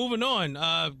right, we're moving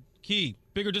on. Key,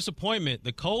 bigger disappointment,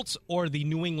 the Colts or the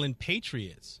New England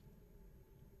Patriots?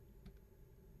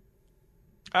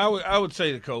 I would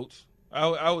say the Colts.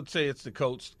 I would say it's the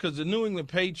Colts because the New England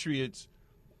Patriots,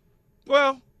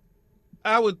 well,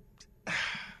 I would – let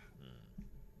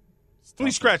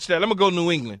me scratch that. I'm going to go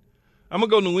New England. I'm going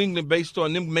to go New England based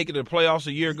on them making the playoffs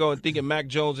a year ago and thinking Mac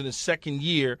Jones in his second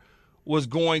year was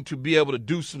going to be able to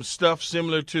do some stuff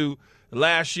similar to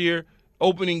last year.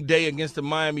 Opening day against the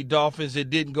Miami Dolphins, it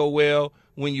didn't go well.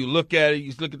 when you look at it,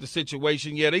 you look at the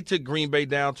situation. Yeah, they took Green Bay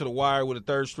down to the wire with a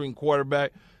third-string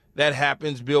quarterback. That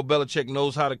happens. Bill Belichick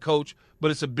knows how to coach,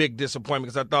 but it's a big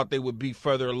disappointment because I thought they would be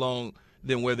further along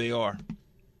than where they are.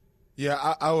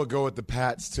 Yeah, I would go with the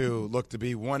Pats, too. Look to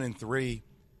be 1-3.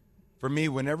 For me,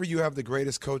 whenever you have the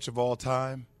greatest coach of all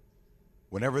time,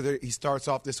 whenever he starts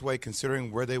off this way,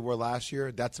 considering where they were last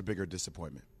year, that's a bigger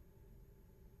disappointment.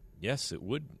 Yes, it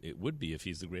would. It would be if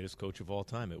he's the greatest coach of all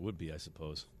time. It would be, I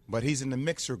suppose. But he's in the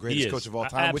mix for greatest coach of all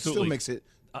time, which still makes it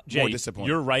Jay, more disappointing.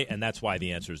 You're right, and that's why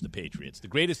the answer is the Patriots. The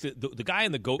greatest, the guy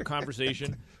in the GOAT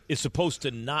conversation is supposed to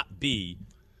not be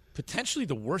potentially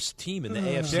the worst team in the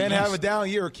AFC. Can't have a down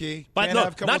year, Key. But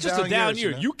no, not just a down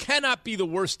year. You cannot be the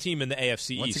worst team in the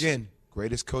AFC East. Once again,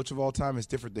 greatest coach of all time is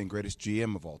different than greatest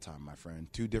GM of all time, my friend.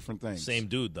 Two different things. Same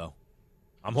dude, though.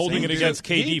 I'm holding it against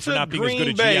KD for not being as good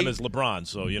a GM as LeBron.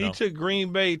 So He took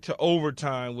Green Bay to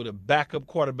overtime with a backup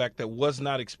quarterback that was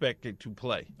not expected to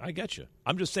play. I get you.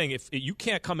 I'm just saying, if you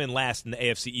can't come in last in the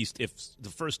AFC East, if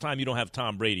the first time you don't have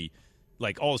Tom Brady,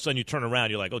 like all of a sudden you turn around,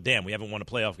 you're like, oh, damn, we haven't won a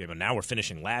playoff game, and now we're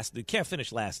finishing last. They can't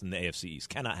finish last in the AFC East.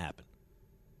 Cannot happen.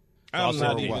 I'm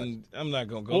not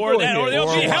going to go. Or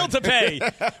there'll be hell to pay.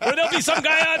 Or there'll be some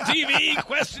guy on TV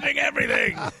questioning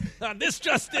everything. On this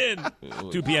just in.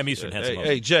 2 p.m. Eastern.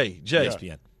 Hey, Jay.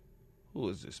 ESPN. Who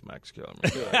is this Max Kellerman?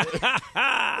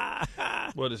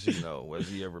 What does he know? Has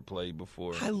he ever played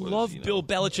before? I love Bill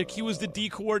Belichick. He was the D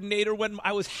coordinator when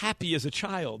I was happy as a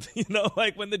child.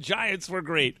 Like when the Giants were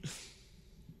great.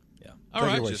 Yeah. All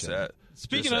right.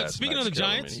 Speaking of the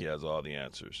Giants, he has all the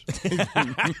answers.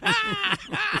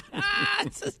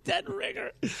 It's a dead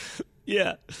ringer.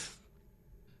 Yeah.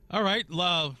 All right,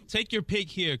 take your pick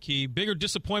here, Key. Bigger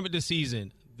disappointment this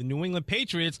season, the New England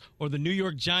Patriots or the New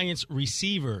York Giants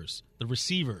receivers? The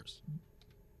receivers.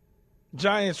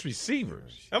 Giants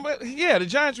receivers. The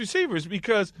Giants receivers,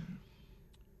 because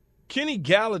Kenny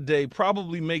Galladay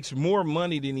probably makes more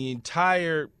money than the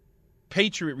entire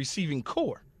Patriot receiving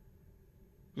corps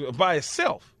by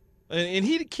itself. And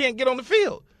he can't get on the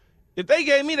field. If they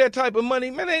gave me that type of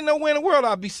money, man, there ain't no way in the world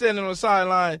I'd be standing on the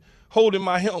sideline holding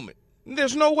my helmet.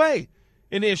 There's no way.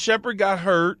 And then Shepard got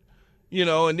hurt,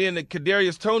 and then the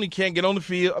Kadarius Toney can't get on the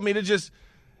field. I mean, it just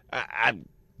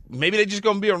maybe they're just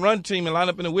going to be a run team and line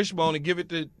up in the wishbone and give it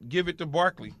to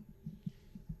Barkley.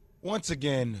 Once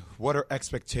again, what are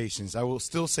expectations? I will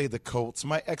still say the Colts.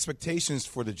 My expectations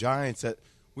for the Giants that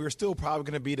we're still probably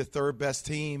going to be the third best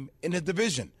team in the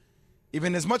division.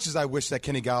 Even as much as I wish that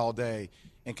Kenny Galladay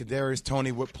and Kadarius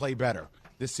Toney would play better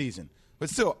this season. But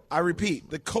still, I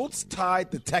repeat, the Colts tied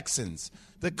the Texans.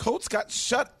 The Colts got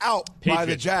shut out by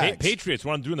the Jags. Patriots.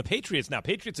 What I'm doing the Patriots now.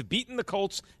 Patriots have beaten the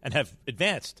Colts and have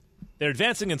advanced. They're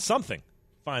advancing in something,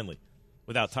 finally,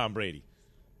 without Tom Brady.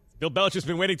 Bill Belichick's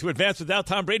been waiting to advance without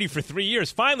Tom Brady for 3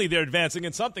 years. Finally, they're advancing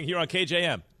in something here on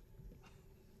KJM.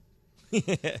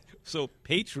 So,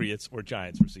 Patriots or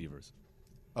Giants receivers?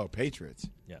 Oh, Patriots.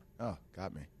 Yeah. Oh,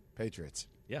 got me. Patriots.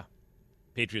 Yeah.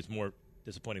 Patriots more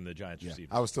disappointing than the Giants receivers.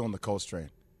 I was still on the Colts train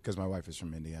because my wife is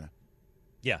from Indiana.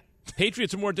 Yeah.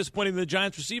 Patriots are more disappointing than the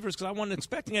Giants receivers because I wasn't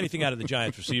expecting anything out of the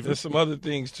Giants receivers. There's some other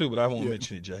things, too, but I won't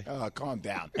mention it, Jay. Calm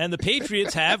down. And the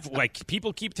Patriots have, like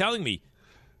people keep telling me,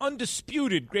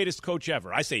 undisputed greatest coach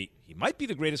ever. I say he might be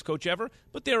the greatest coach ever,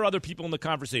 but there are other people in the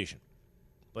conversation.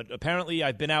 But apparently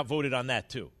I've been outvoted on that,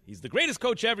 too. He's the greatest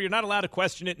coach ever. You're not allowed to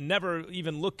question it and never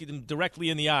even look him directly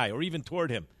in the eye or even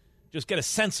toward him. Just get a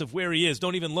sense of where he is.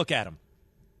 Don't even look at him.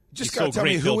 Just got to tell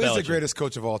me who is the greatest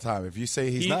coach of all time. If you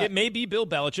say he's not. It may be Bill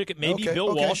Belichick. It may be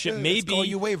Bill Walsh. It may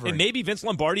be Vince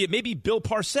Lombardi. It may be Bill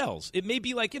Parcells. It may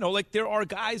be like there are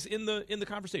guys in the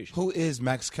conversation. Who is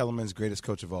Max Kellerman's greatest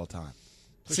coach of all time?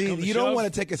 See, you don't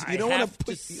want to take you don't want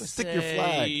to stick your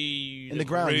flag in the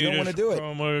ground. You don't want to do it.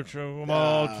 Coach of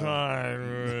all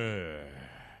time.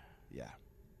 Yeah.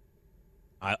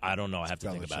 I don't know. I have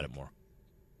to think about it more.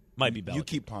 Might be Belichick. You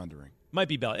keep pondering. Might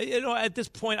be Belichick. At this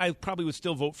point, I probably would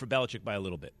still vote for Belichick by a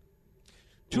little bit.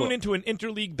 Tune into an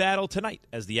interleague battle tonight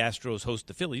as the Astros host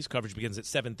the Phillies. Coverage begins at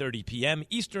 7:30 p.m.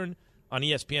 Eastern on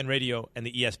ESPN Radio and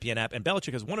the ESPN app. And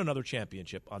Belichick has won another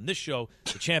championship on this show,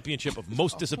 the championship of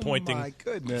most disappointing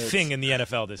thing in the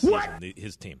NFL this season,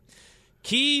 his team.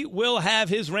 Key will have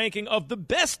his ranking of the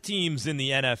best teams in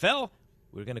the NFL.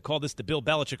 We're going to call this the Bill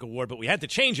Belichick Award, but we had to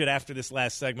change it after this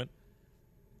last segment.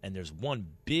 And there's one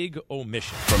big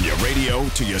omission. From your radio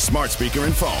to your smart speaker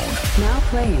and phone. Now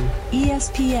playing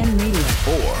ESPN Radio.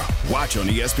 Or watch on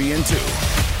ESPN2.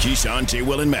 Keyshawn, J.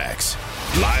 Will, and Max.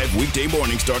 Live weekday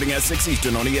morning starting at 6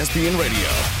 Eastern on ESPN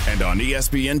Radio and on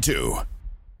ESPN2.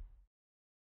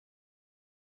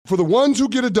 For the ones who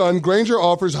get it done, Grainger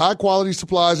offers high-quality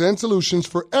supplies and solutions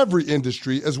for every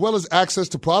industry, as well as access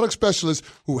to product specialists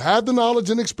who have the knowledge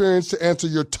and experience to answer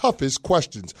your toughest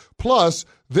questions. Plus,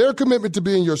 their commitment to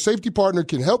being your safety partner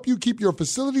can help you keep your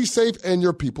facility safe and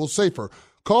your people safer.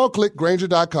 Call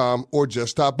clickgrainger.com or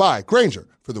just stop by. Grainger,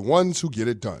 for the ones who get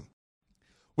it done.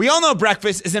 We all know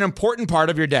breakfast is an important part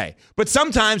of your day, but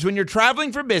sometimes when you're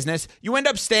traveling for business, you end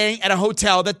up staying at a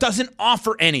hotel that doesn't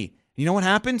offer any. You know what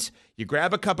happens? You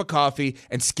grab a cup of coffee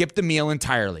and skip the meal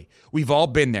entirely. We've all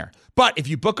been there. But if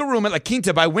you book a room at La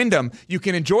Quinta by Wyndham, you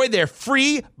can enjoy their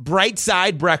free Bright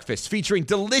Side breakfast featuring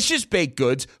delicious baked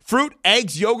goods, fruit,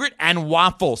 eggs, yogurt, and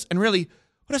waffles. And really,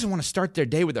 who doesn't want to start their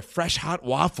day with a fresh, hot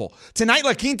waffle? Tonight,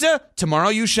 La Quinta, tomorrow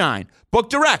you shine. Book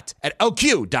direct at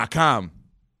lq.com.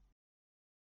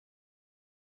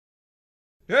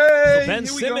 Hey, so Ben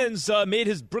Simmons made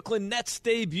his Brooklyn Nets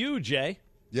debut, Jay.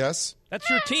 Yes. That's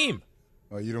your team.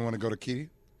 Oh, you don't want to go to Kitty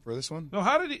for this one? No,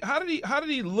 how did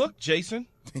he look, Jason?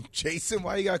 Jason,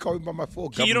 why you gotta call me by my full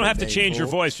government You don't have to name, change fool? your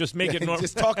voice. Just make it normal.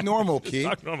 Just talk normal, Key.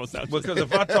 Talk normal. Because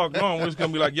if I talk normal, it's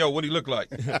gonna be like, yo, what do he look like?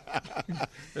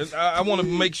 I want to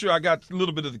make sure I got a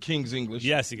little bit of the King's English.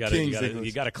 Yes, you got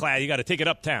to take it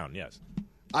uptown. Yes.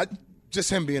 Just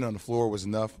him being on the floor was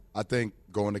enough. I think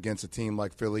going against a team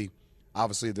like Philly,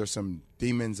 obviously there's some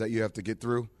demons that you have to get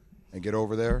through and get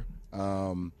over there.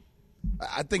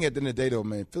 I think at the end of the day, though,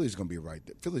 man, Philly's going to be right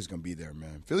there. Philly's going to be there,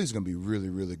 man. Philly's going to be really,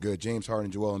 really good. James Harden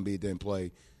and Joel Embiid didn't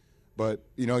play. But,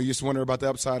 you just wonder about the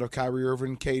upside of Kyrie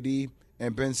Irving, KD,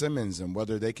 and Ben Simmons and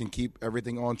whether they can keep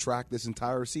everything on track this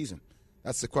entire season.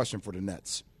 That's the question for the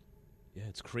Nets. Yeah,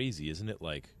 it's crazy, isn't it?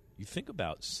 Like, you think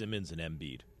about Simmons and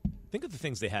Embiid. Think of the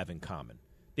things they have in common.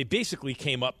 They basically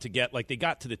came up to they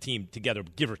got to the team together,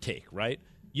 give or take, right?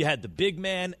 You had the big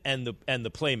man and the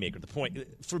playmaker. The point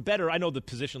for better, I know the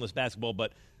positionless basketball,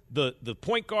 but the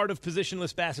point guard of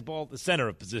positionless basketball, the center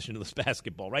of positionless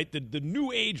basketball, right? The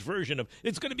new age version of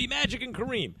it's going to be Magic and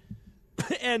Kareem.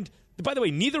 And by the way,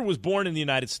 neither was born in the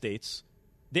United States.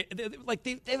 They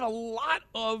have a lot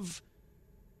of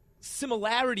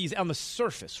similarities on the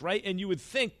surface, right? And you would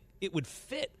think it would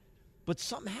fit, but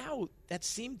somehow that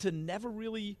seemed to never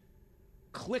really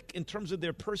click in terms of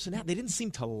their personality. They didn't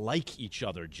seem to like each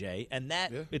other, Jay, and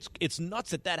it's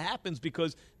nuts that happens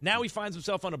because now he finds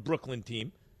himself on a Brooklyn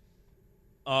team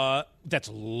that's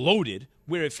loaded.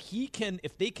 Where if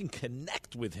they can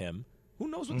connect with him, who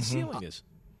knows what the ceiling is?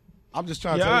 I'm just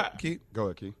trying to tell you, Keith. Go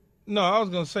ahead, Keith. No, I was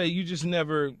gonna say you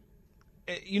never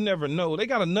know. They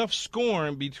got enough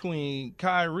scoring between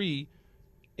Kyrie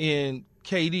and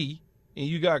KD, and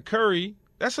you got Curry.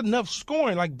 That's enough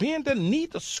scoring. Like, Ben doesn't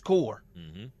need to score.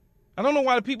 Mm-hmm. I don't know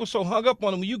why the people so hung up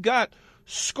on him. When you got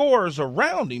scorers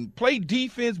around him, play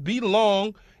defense, be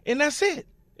long, and that's it.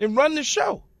 And run the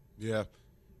show. Yeah.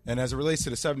 And as it relates to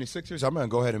the 76ers, I'm going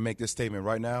to go ahead and make this statement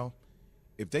right now.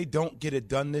 If they don't get it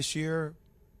done this year,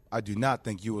 I do not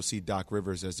think you will see Doc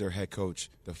Rivers as their head coach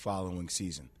the following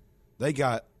season. They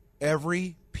got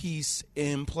every piece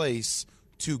in place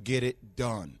to get it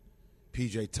done.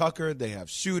 P.J. Tucker, they have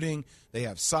shooting, they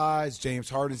have size. James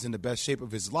Harden's in the best shape of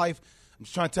his life. I'm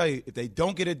just trying to tell you, if they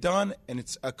don't get it done and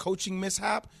it's a coaching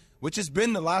mishap, which has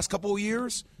been the last couple of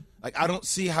years, I don't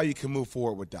see how you can move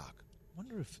forward with Doc. I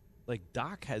wonder if,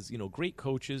 Doc has, great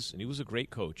coaches, and he was a great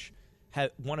coach,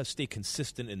 want to stay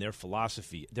consistent in their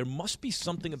philosophy. There must be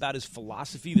something about his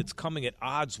philosophy that's coming at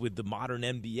odds with the modern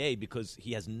NBA because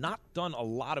he has not done a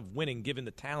lot of winning given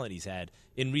the talent he's had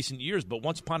in recent years, but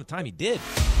once upon a time he did.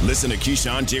 Listen to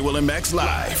Keyshawn, J. Will, and Max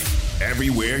live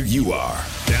everywhere you are.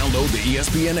 Download the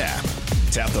ESPN app.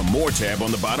 Tap the More tab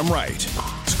on the bottom right.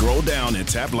 Scroll down and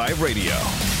tap Live Radio.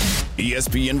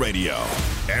 ESPN Radio,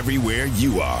 everywhere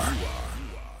you are.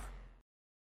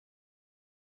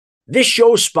 This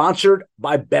show is sponsored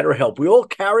by BetterHelp. We all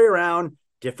carry around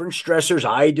different stressors.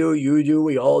 I do, you do,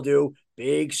 we all do,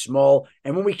 big, small.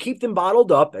 And when we keep them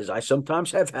bottled up, as I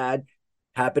sometimes have had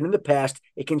happen in the past,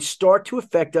 it can start to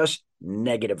affect us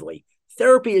negatively.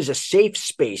 Therapy is a safe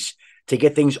space to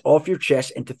get things off your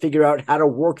chest and to figure out how to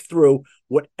work through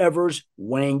whatever's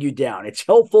weighing you down. It's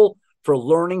helpful for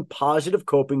learning positive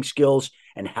coping skills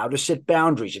and how to set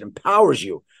boundaries. It empowers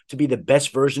you to be the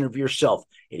best version of yourself.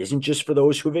 It isn't just for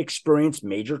those who've experienced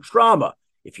major trauma.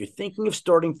 If you're thinking of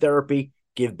starting therapy,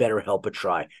 give BetterHelp a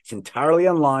try. It's entirely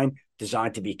online,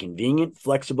 designed to be convenient,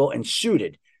 flexible, and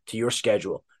suited to your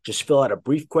schedule. Just fill out a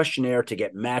brief questionnaire to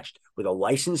get matched with a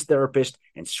licensed therapist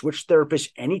and switch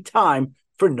therapists anytime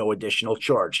for no additional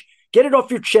charge. Get it off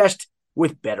your chest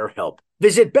with BetterHelp.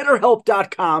 Visit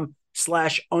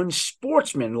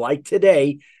BetterHelp.com/unsportsmanlike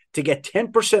today to get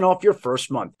 10% off your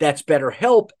first month. That's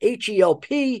BetterHelp,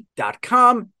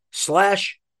 HELP.com/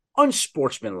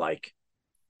 unsportsmanlike.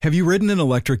 Have you ridden an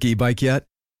electric e-bike yet?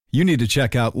 You need to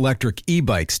check out Lectric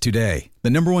E-Bikes today, the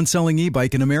 #1 selling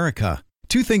e-bike in America.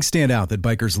 Two things stand out that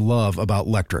bikers love about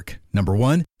Lectric. Number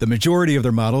one, the majority of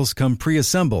their models come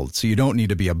pre-assembled, so you don't need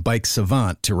to be a bike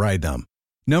savant to ride them.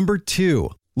 Number two,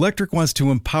 Lectric wants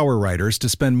to empower riders to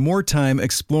spend more time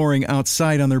exploring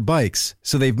outside on their bikes,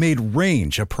 so they've made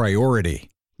range a priority.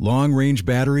 Long-range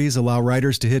batteries allow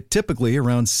riders to hit typically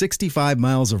around 65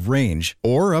 miles of range,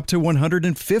 or up to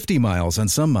 150 miles on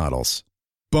some models.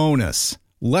 Bonus,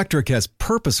 Lectric has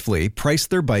purposefully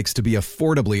priced their bikes to be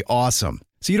affordably awesome,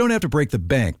 so you don't have to break the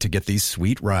bank to get these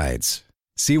sweet rides.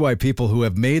 See why people who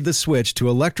have made the switch to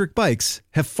electric bikes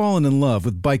have fallen in love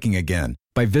with biking again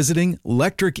by visiting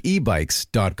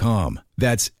lectricebikes.com.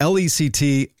 That's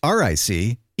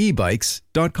LECTRIC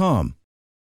ebikes.com.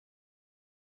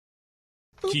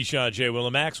 Keyshawn, J. Will,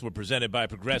 and Max. We're presented by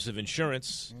Progressive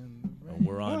Insurance.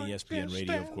 We're on ESPN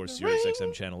Radio, of course, Sirius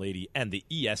XM Channel 80, and the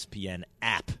ESPN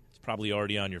app. It's probably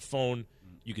already on your phone.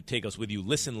 You could take us with you.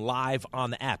 Listen live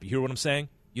on the app. You hear what I'm saying?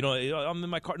 You know, I'm in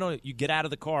my car. No, you get out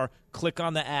of the car, click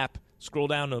on the app, scroll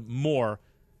down to more.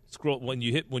 Scroll when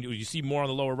you see more on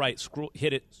the lower right.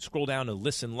 Hit it. Scroll down to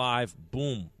listen live.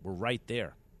 Boom, we're right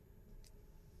there.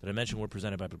 Did I mention we're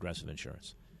presented by Progressive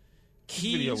Insurance?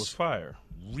 Keys, video was fire.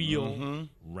 Real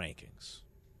rankings.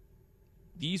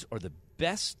 These are the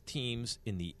best teams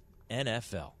in the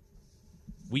NFL.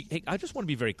 I just want to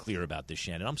be very clear about this,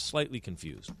 Shannon. I'm slightly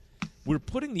confused. We're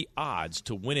putting the odds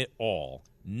to win it all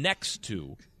next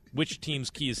to which teams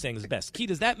Key is saying is the best. Key,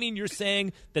 does that mean you're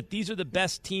saying that these are the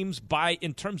best teams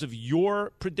in terms of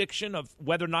your prediction of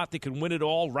whether or not they can win it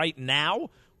all right now?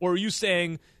 Or are you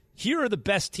saying here are the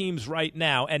best teams right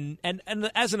now, and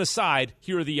as an aside,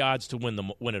 here are the odds to win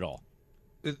it all?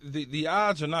 The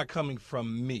odds are not coming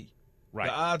from me. Right.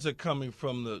 The odds are coming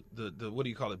from the what do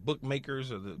you call it,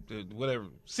 bookmakers or the whatever,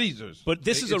 Caesars. But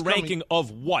this is a ranking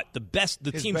of what? The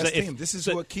teams that team. This is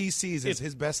what Key sees as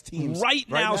his best teams. Right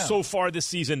now, so far this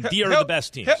season, these are the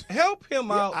best teams. Help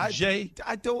him out, Jay.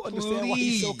 I don't understand why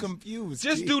he's so confused.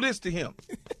 Just do this to him.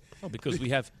 Oh, because we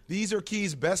have these are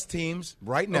Key's best teams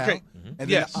right now, okay. And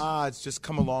then the odds just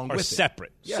come along with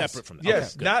separate. Yes. Separate from that.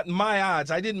 Yes, okay, not my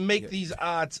odds. I didn't make these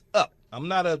odds up. I'm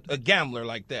not a gambler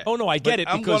like that. Oh, no, I get it.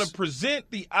 I'm going to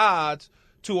present the odds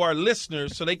to our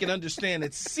listeners so they can understand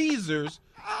that Caesars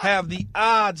have the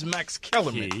odds, Max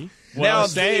Kellerman. Now,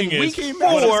 in week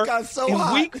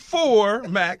 4,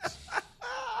 Max,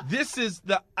 this is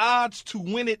the odds to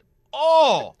win it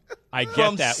all. I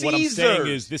get that. Caesars. What I'm saying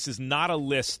is this is not a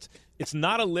list. It's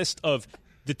not a list of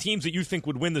the teams that you think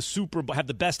would win the Super Bowl, have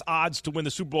the best odds to win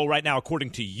the Super Bowl right now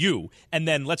according to you, and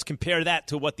then let's compare that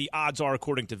to what the odds are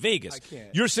according to Vegas.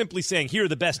 You're simply saying here are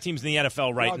the best teams in the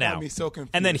NFL right now. Got me so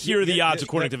confused. And then here are the odds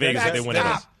according to Vegas that they win it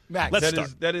all. Max, let's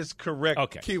start. That is correct.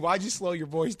 Okay. Key, why'd you slow your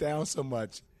voice down so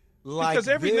much? Because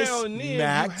every now and then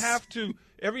Max. you have to,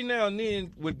 every now and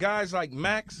then with guys like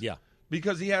Max,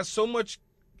 because he has so much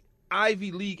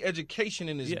Ivy League education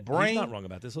in his brain. He's not wrong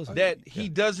about this. Listen. That he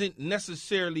doesn't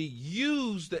necessarily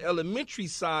use the elementary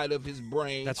side of his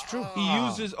brain. That's true. He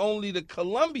uses only the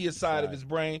Columbia side of his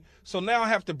brain. So now I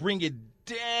have to bring it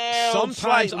down.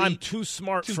 Sometimes I'm too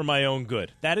smart for my own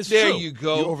good. That is there true. You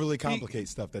go. You overly complicate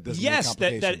stuff that doesn't. Yes,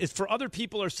 that is for other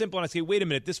people are simple. And I say, wait a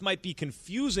minute, this might be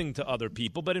confusing to other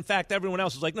people, but in fact, everyone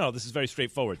else is like, no, this is very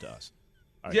straightforward to us.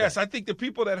 Right, yes, I think the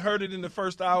people that heard it in the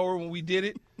first hour when we did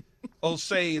it.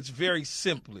 Say it's very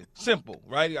simple,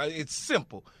 right? It's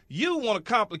simple. You want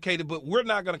to complicate it, but we're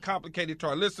not going to complicate it to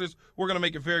our listeners. We're going to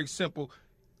make it very simple.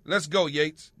 Let's go,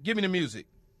 Yates. Give me the music.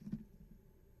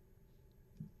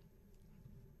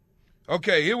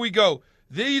 Okay, here we go.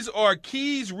 These are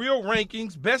Key's real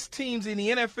rankings, best teams in the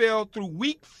NFL through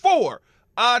week 4.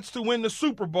 Odds to win the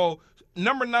Super Bowl.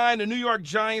 Number 9, the New York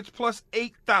Giants, plus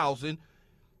 8,000.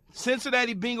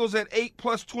 Cincinnati Bengals at 8,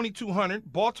 plus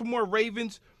 2,200. Baltimore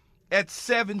Ravens at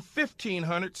 7,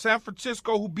 1,500. San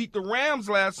Francisco, who beat the Rams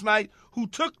last night, who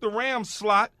took the Rams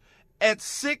slot, at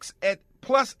 6 at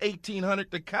plus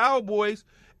 1,800. The Cowboys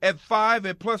at 5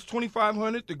 at plus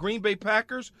 2,500. The Green Bay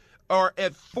Packers are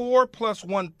at 4 plus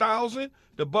 1,000.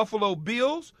 The Buffalo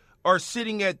Bills are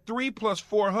sitting at 3 plus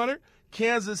 400.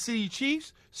 Kansas City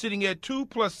Chiefs sitting at 2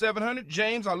 plus 700.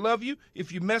 James, I love you.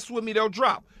 If you mess with me, they'll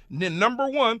drop. And then number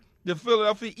 1, the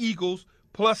Philadelphia Eagles,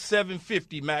 plus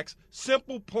 750, Max.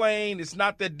 Simple, plain. It's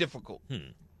not that difficult. I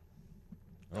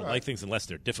don't like things unless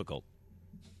they're difficult.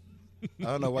 I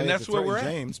don't know why. And that's where we're at,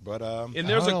 James. But and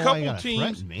there's a couple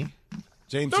teams.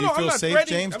 James, do you feel safe?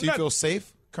 James, do you feel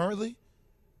safe currently?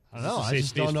 I don't know. I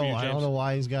just don't know. I don't know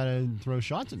why he's got to throw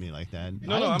shots at me like that.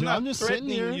 No, I'm not just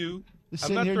threatening sitting here, you. Just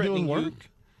sitting here doing work.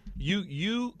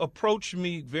 You approached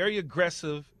me very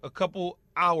aggressive a couple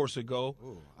hours ago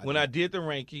when I did the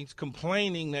rankings,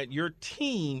 complaining that your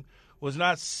team was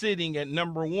not sitting at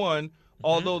number one,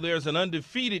 although there's an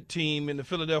undefeated team in the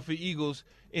Philadelphia Eagles.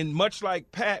 And much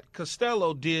like Pat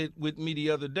Costello did with me the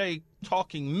other day,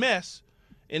 talking mess.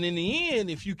 And in the end,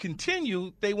 if you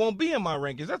continue, they won't be in my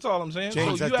rankings. That's all I'm saying.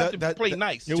 James, so you have to play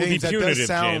nice. It will be punitive,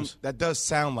 James. That does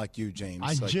sound like you, James.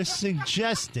 I just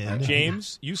suggested.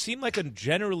 James, you seem like a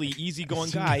generally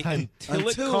easygoing guy until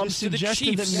it comes to the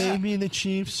Chiefs. That maybe the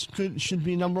Chiefs should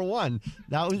be number one.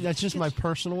 That's just my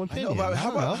personal opinion.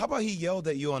 How about he yelled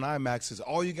at you on IMAX? Says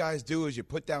all you guys do is you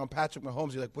put down Patrick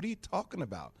Mahomes. You're like, what are you talking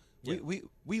about? Yeah.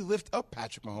 We lift up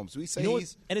Patrick Mahomes. We say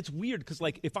he's and it's weird because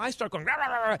like if I start going rah,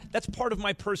 rah, rah, that's part of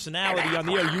my personality on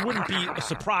the air. You wouldn't be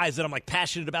surprised that I'm like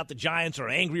passionate about the Giants or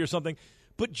angry or something.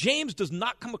 But James does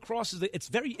not come across as it's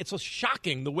so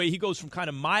shocking the way he goes from kind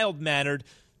of mild mannered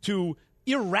to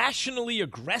irrationally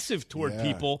aggressive toward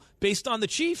people based on the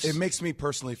Chiefs. It makes me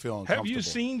personally feel uncomfortable. Have you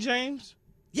seen James?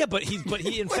 Yeah, but he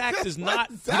in fact does not.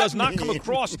 He does not come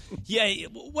across. Yeah,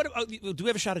 what? Do we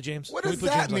have a shot of James? What does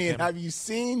that mean? Have you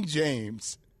seen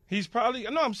James? He's probably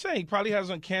I'm saying he probably has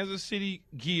on Kansas City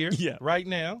gear right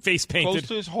now, face painted, close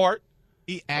to his heart.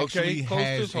 He actually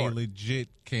has a legit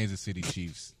Kansas City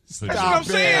Chiefs. That's what I'm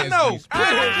saying. No,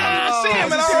 I see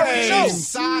him and I already know.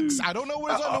 Socks. I don't know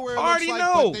what his underwear looks like,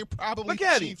 know. but they probably Look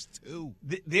at Chiefs too.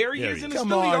 There he is in the Come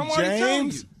studio. on, I'm already telling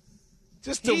you. James.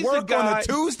 Just to work on a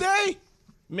Tuesday.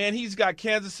 Man, he's got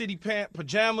Kansas City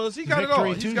pajamas. He got it all.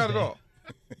 He's got it all.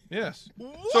 Yes.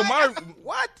 So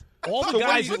all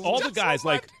the guys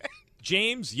like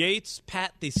James, Yates,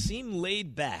 Pat, they seem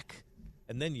laid back,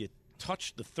 and then you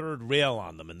touch the third rail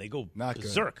on them, and they go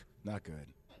berserk. Not good.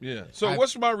 Yeah. So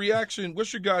what's my reaction?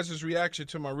 What's your guys' reaction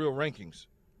to my real rankings?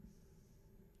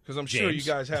 Because I'm sure you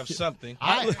guys have something.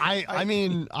 I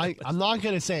mean, I'm not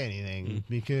going to say anything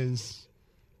because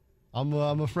I'm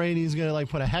afraid he's going to like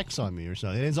put a hex on me or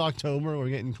something. It is October. We're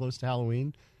getting close to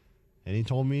Halloween. And he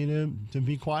told me to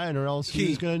be quiet or else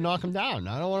he's going to knock him down.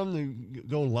 I don't want him to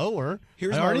go lower.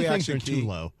 Here's I my already reaction, think they're too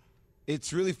low.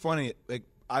 It's really funny. Like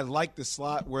I like the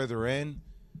slot where they're in,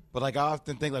 but like I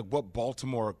often think like what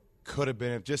Baltimore could have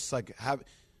been if just like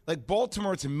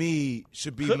Baltimore to me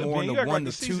should be more on the 1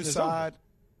 to 2 side.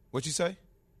 What'd you say?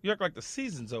 You act like the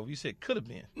season's over. You said could have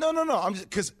been. No. I'm just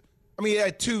because he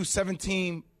had 2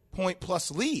 17-point plus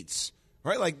leads,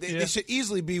 right? Like they should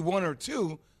easily be 1 or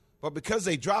 2. But because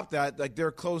they dropped that, like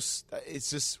they're close. It's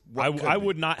just I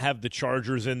would not have the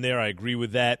Chargers in there. I agree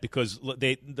with that because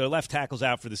their left tackle's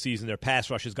out for the season. Their pass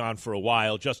rush is gone for a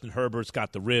while. Justin Herbert's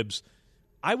got the ribs.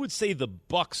 I would say the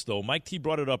Bucs, though. Mike T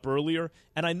brought it up earlier,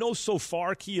 and I know so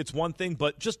far, Key, it's one thing,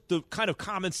 but just the kind of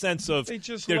common sense of they're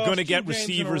going to get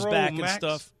receivers back and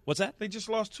stuff. What's that? They just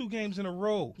lost 2 games in a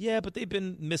row. Yeah, but they've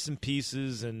been missing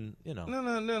pieces, and No.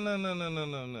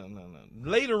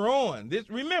 Later on,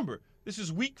 remember. This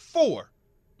is week 4.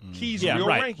 Key's real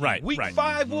ranking. Right, week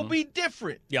 5 will be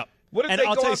different. Yep. What if and they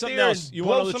I'll go tell you out something there else. and you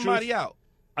blow want to know somebody truth? out?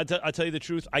 I'll tell you the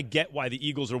truth. I get why the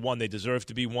Eagles are 1. They deserve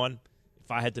to be 1. If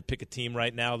I had to pick a team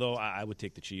right now, though, I would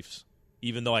take the Chiefs,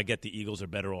 even though I get the Eagles are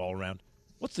better all around.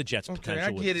 What's the Jets' potential I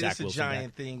get with it. Zach It's a Wilson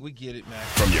giant back? thing. We get it, man.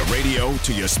 From your radio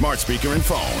to your smart speaker and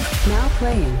phone. Now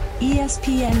playing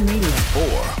ESPN Radio.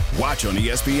 Or watch on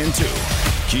ESPN2.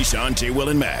 Keyshawn, J. Will,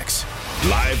 and Max.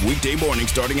 Live weekday morning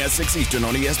starting at 6 Eastern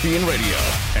on ESPN Radio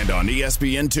and on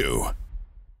ESPN2.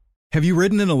 Have you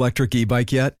ridden an electric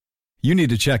e-bike yet? You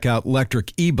need to check out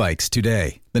Lectric E-Bikes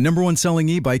today, the #1 selling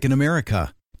e-bike in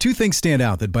America. 2 things stand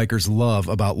out that bikers love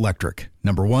about Lectric.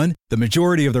 Number 1, the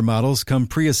majority of their models come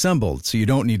pre-assembled, so you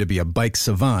don't need to be a bike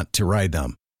savant to ride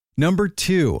them. Number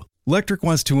 2, Lectric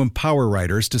wants to empower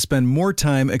riders to spend more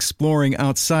time exploring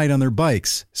outside on their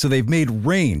bikes, so they've made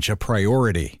range a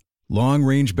priority.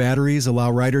 Long-range batteries allow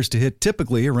riders to hit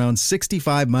typically around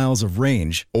 65 miles of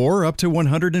range or up to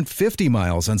 150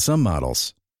 miles on some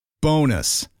models.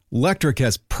 Bonus, Lectric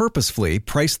has purposefully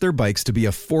priced their bikes to be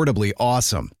affordably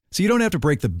awesome, so you don't have to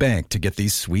break the bank to get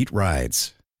these sweet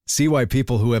rides. See why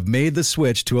people who have made the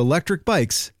switch to electric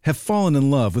bikes have fallen in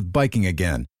love with biking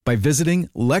again by visiting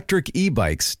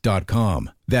lectricebikes.com.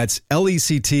 That's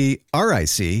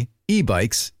LECTRIC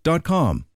ebikes.com.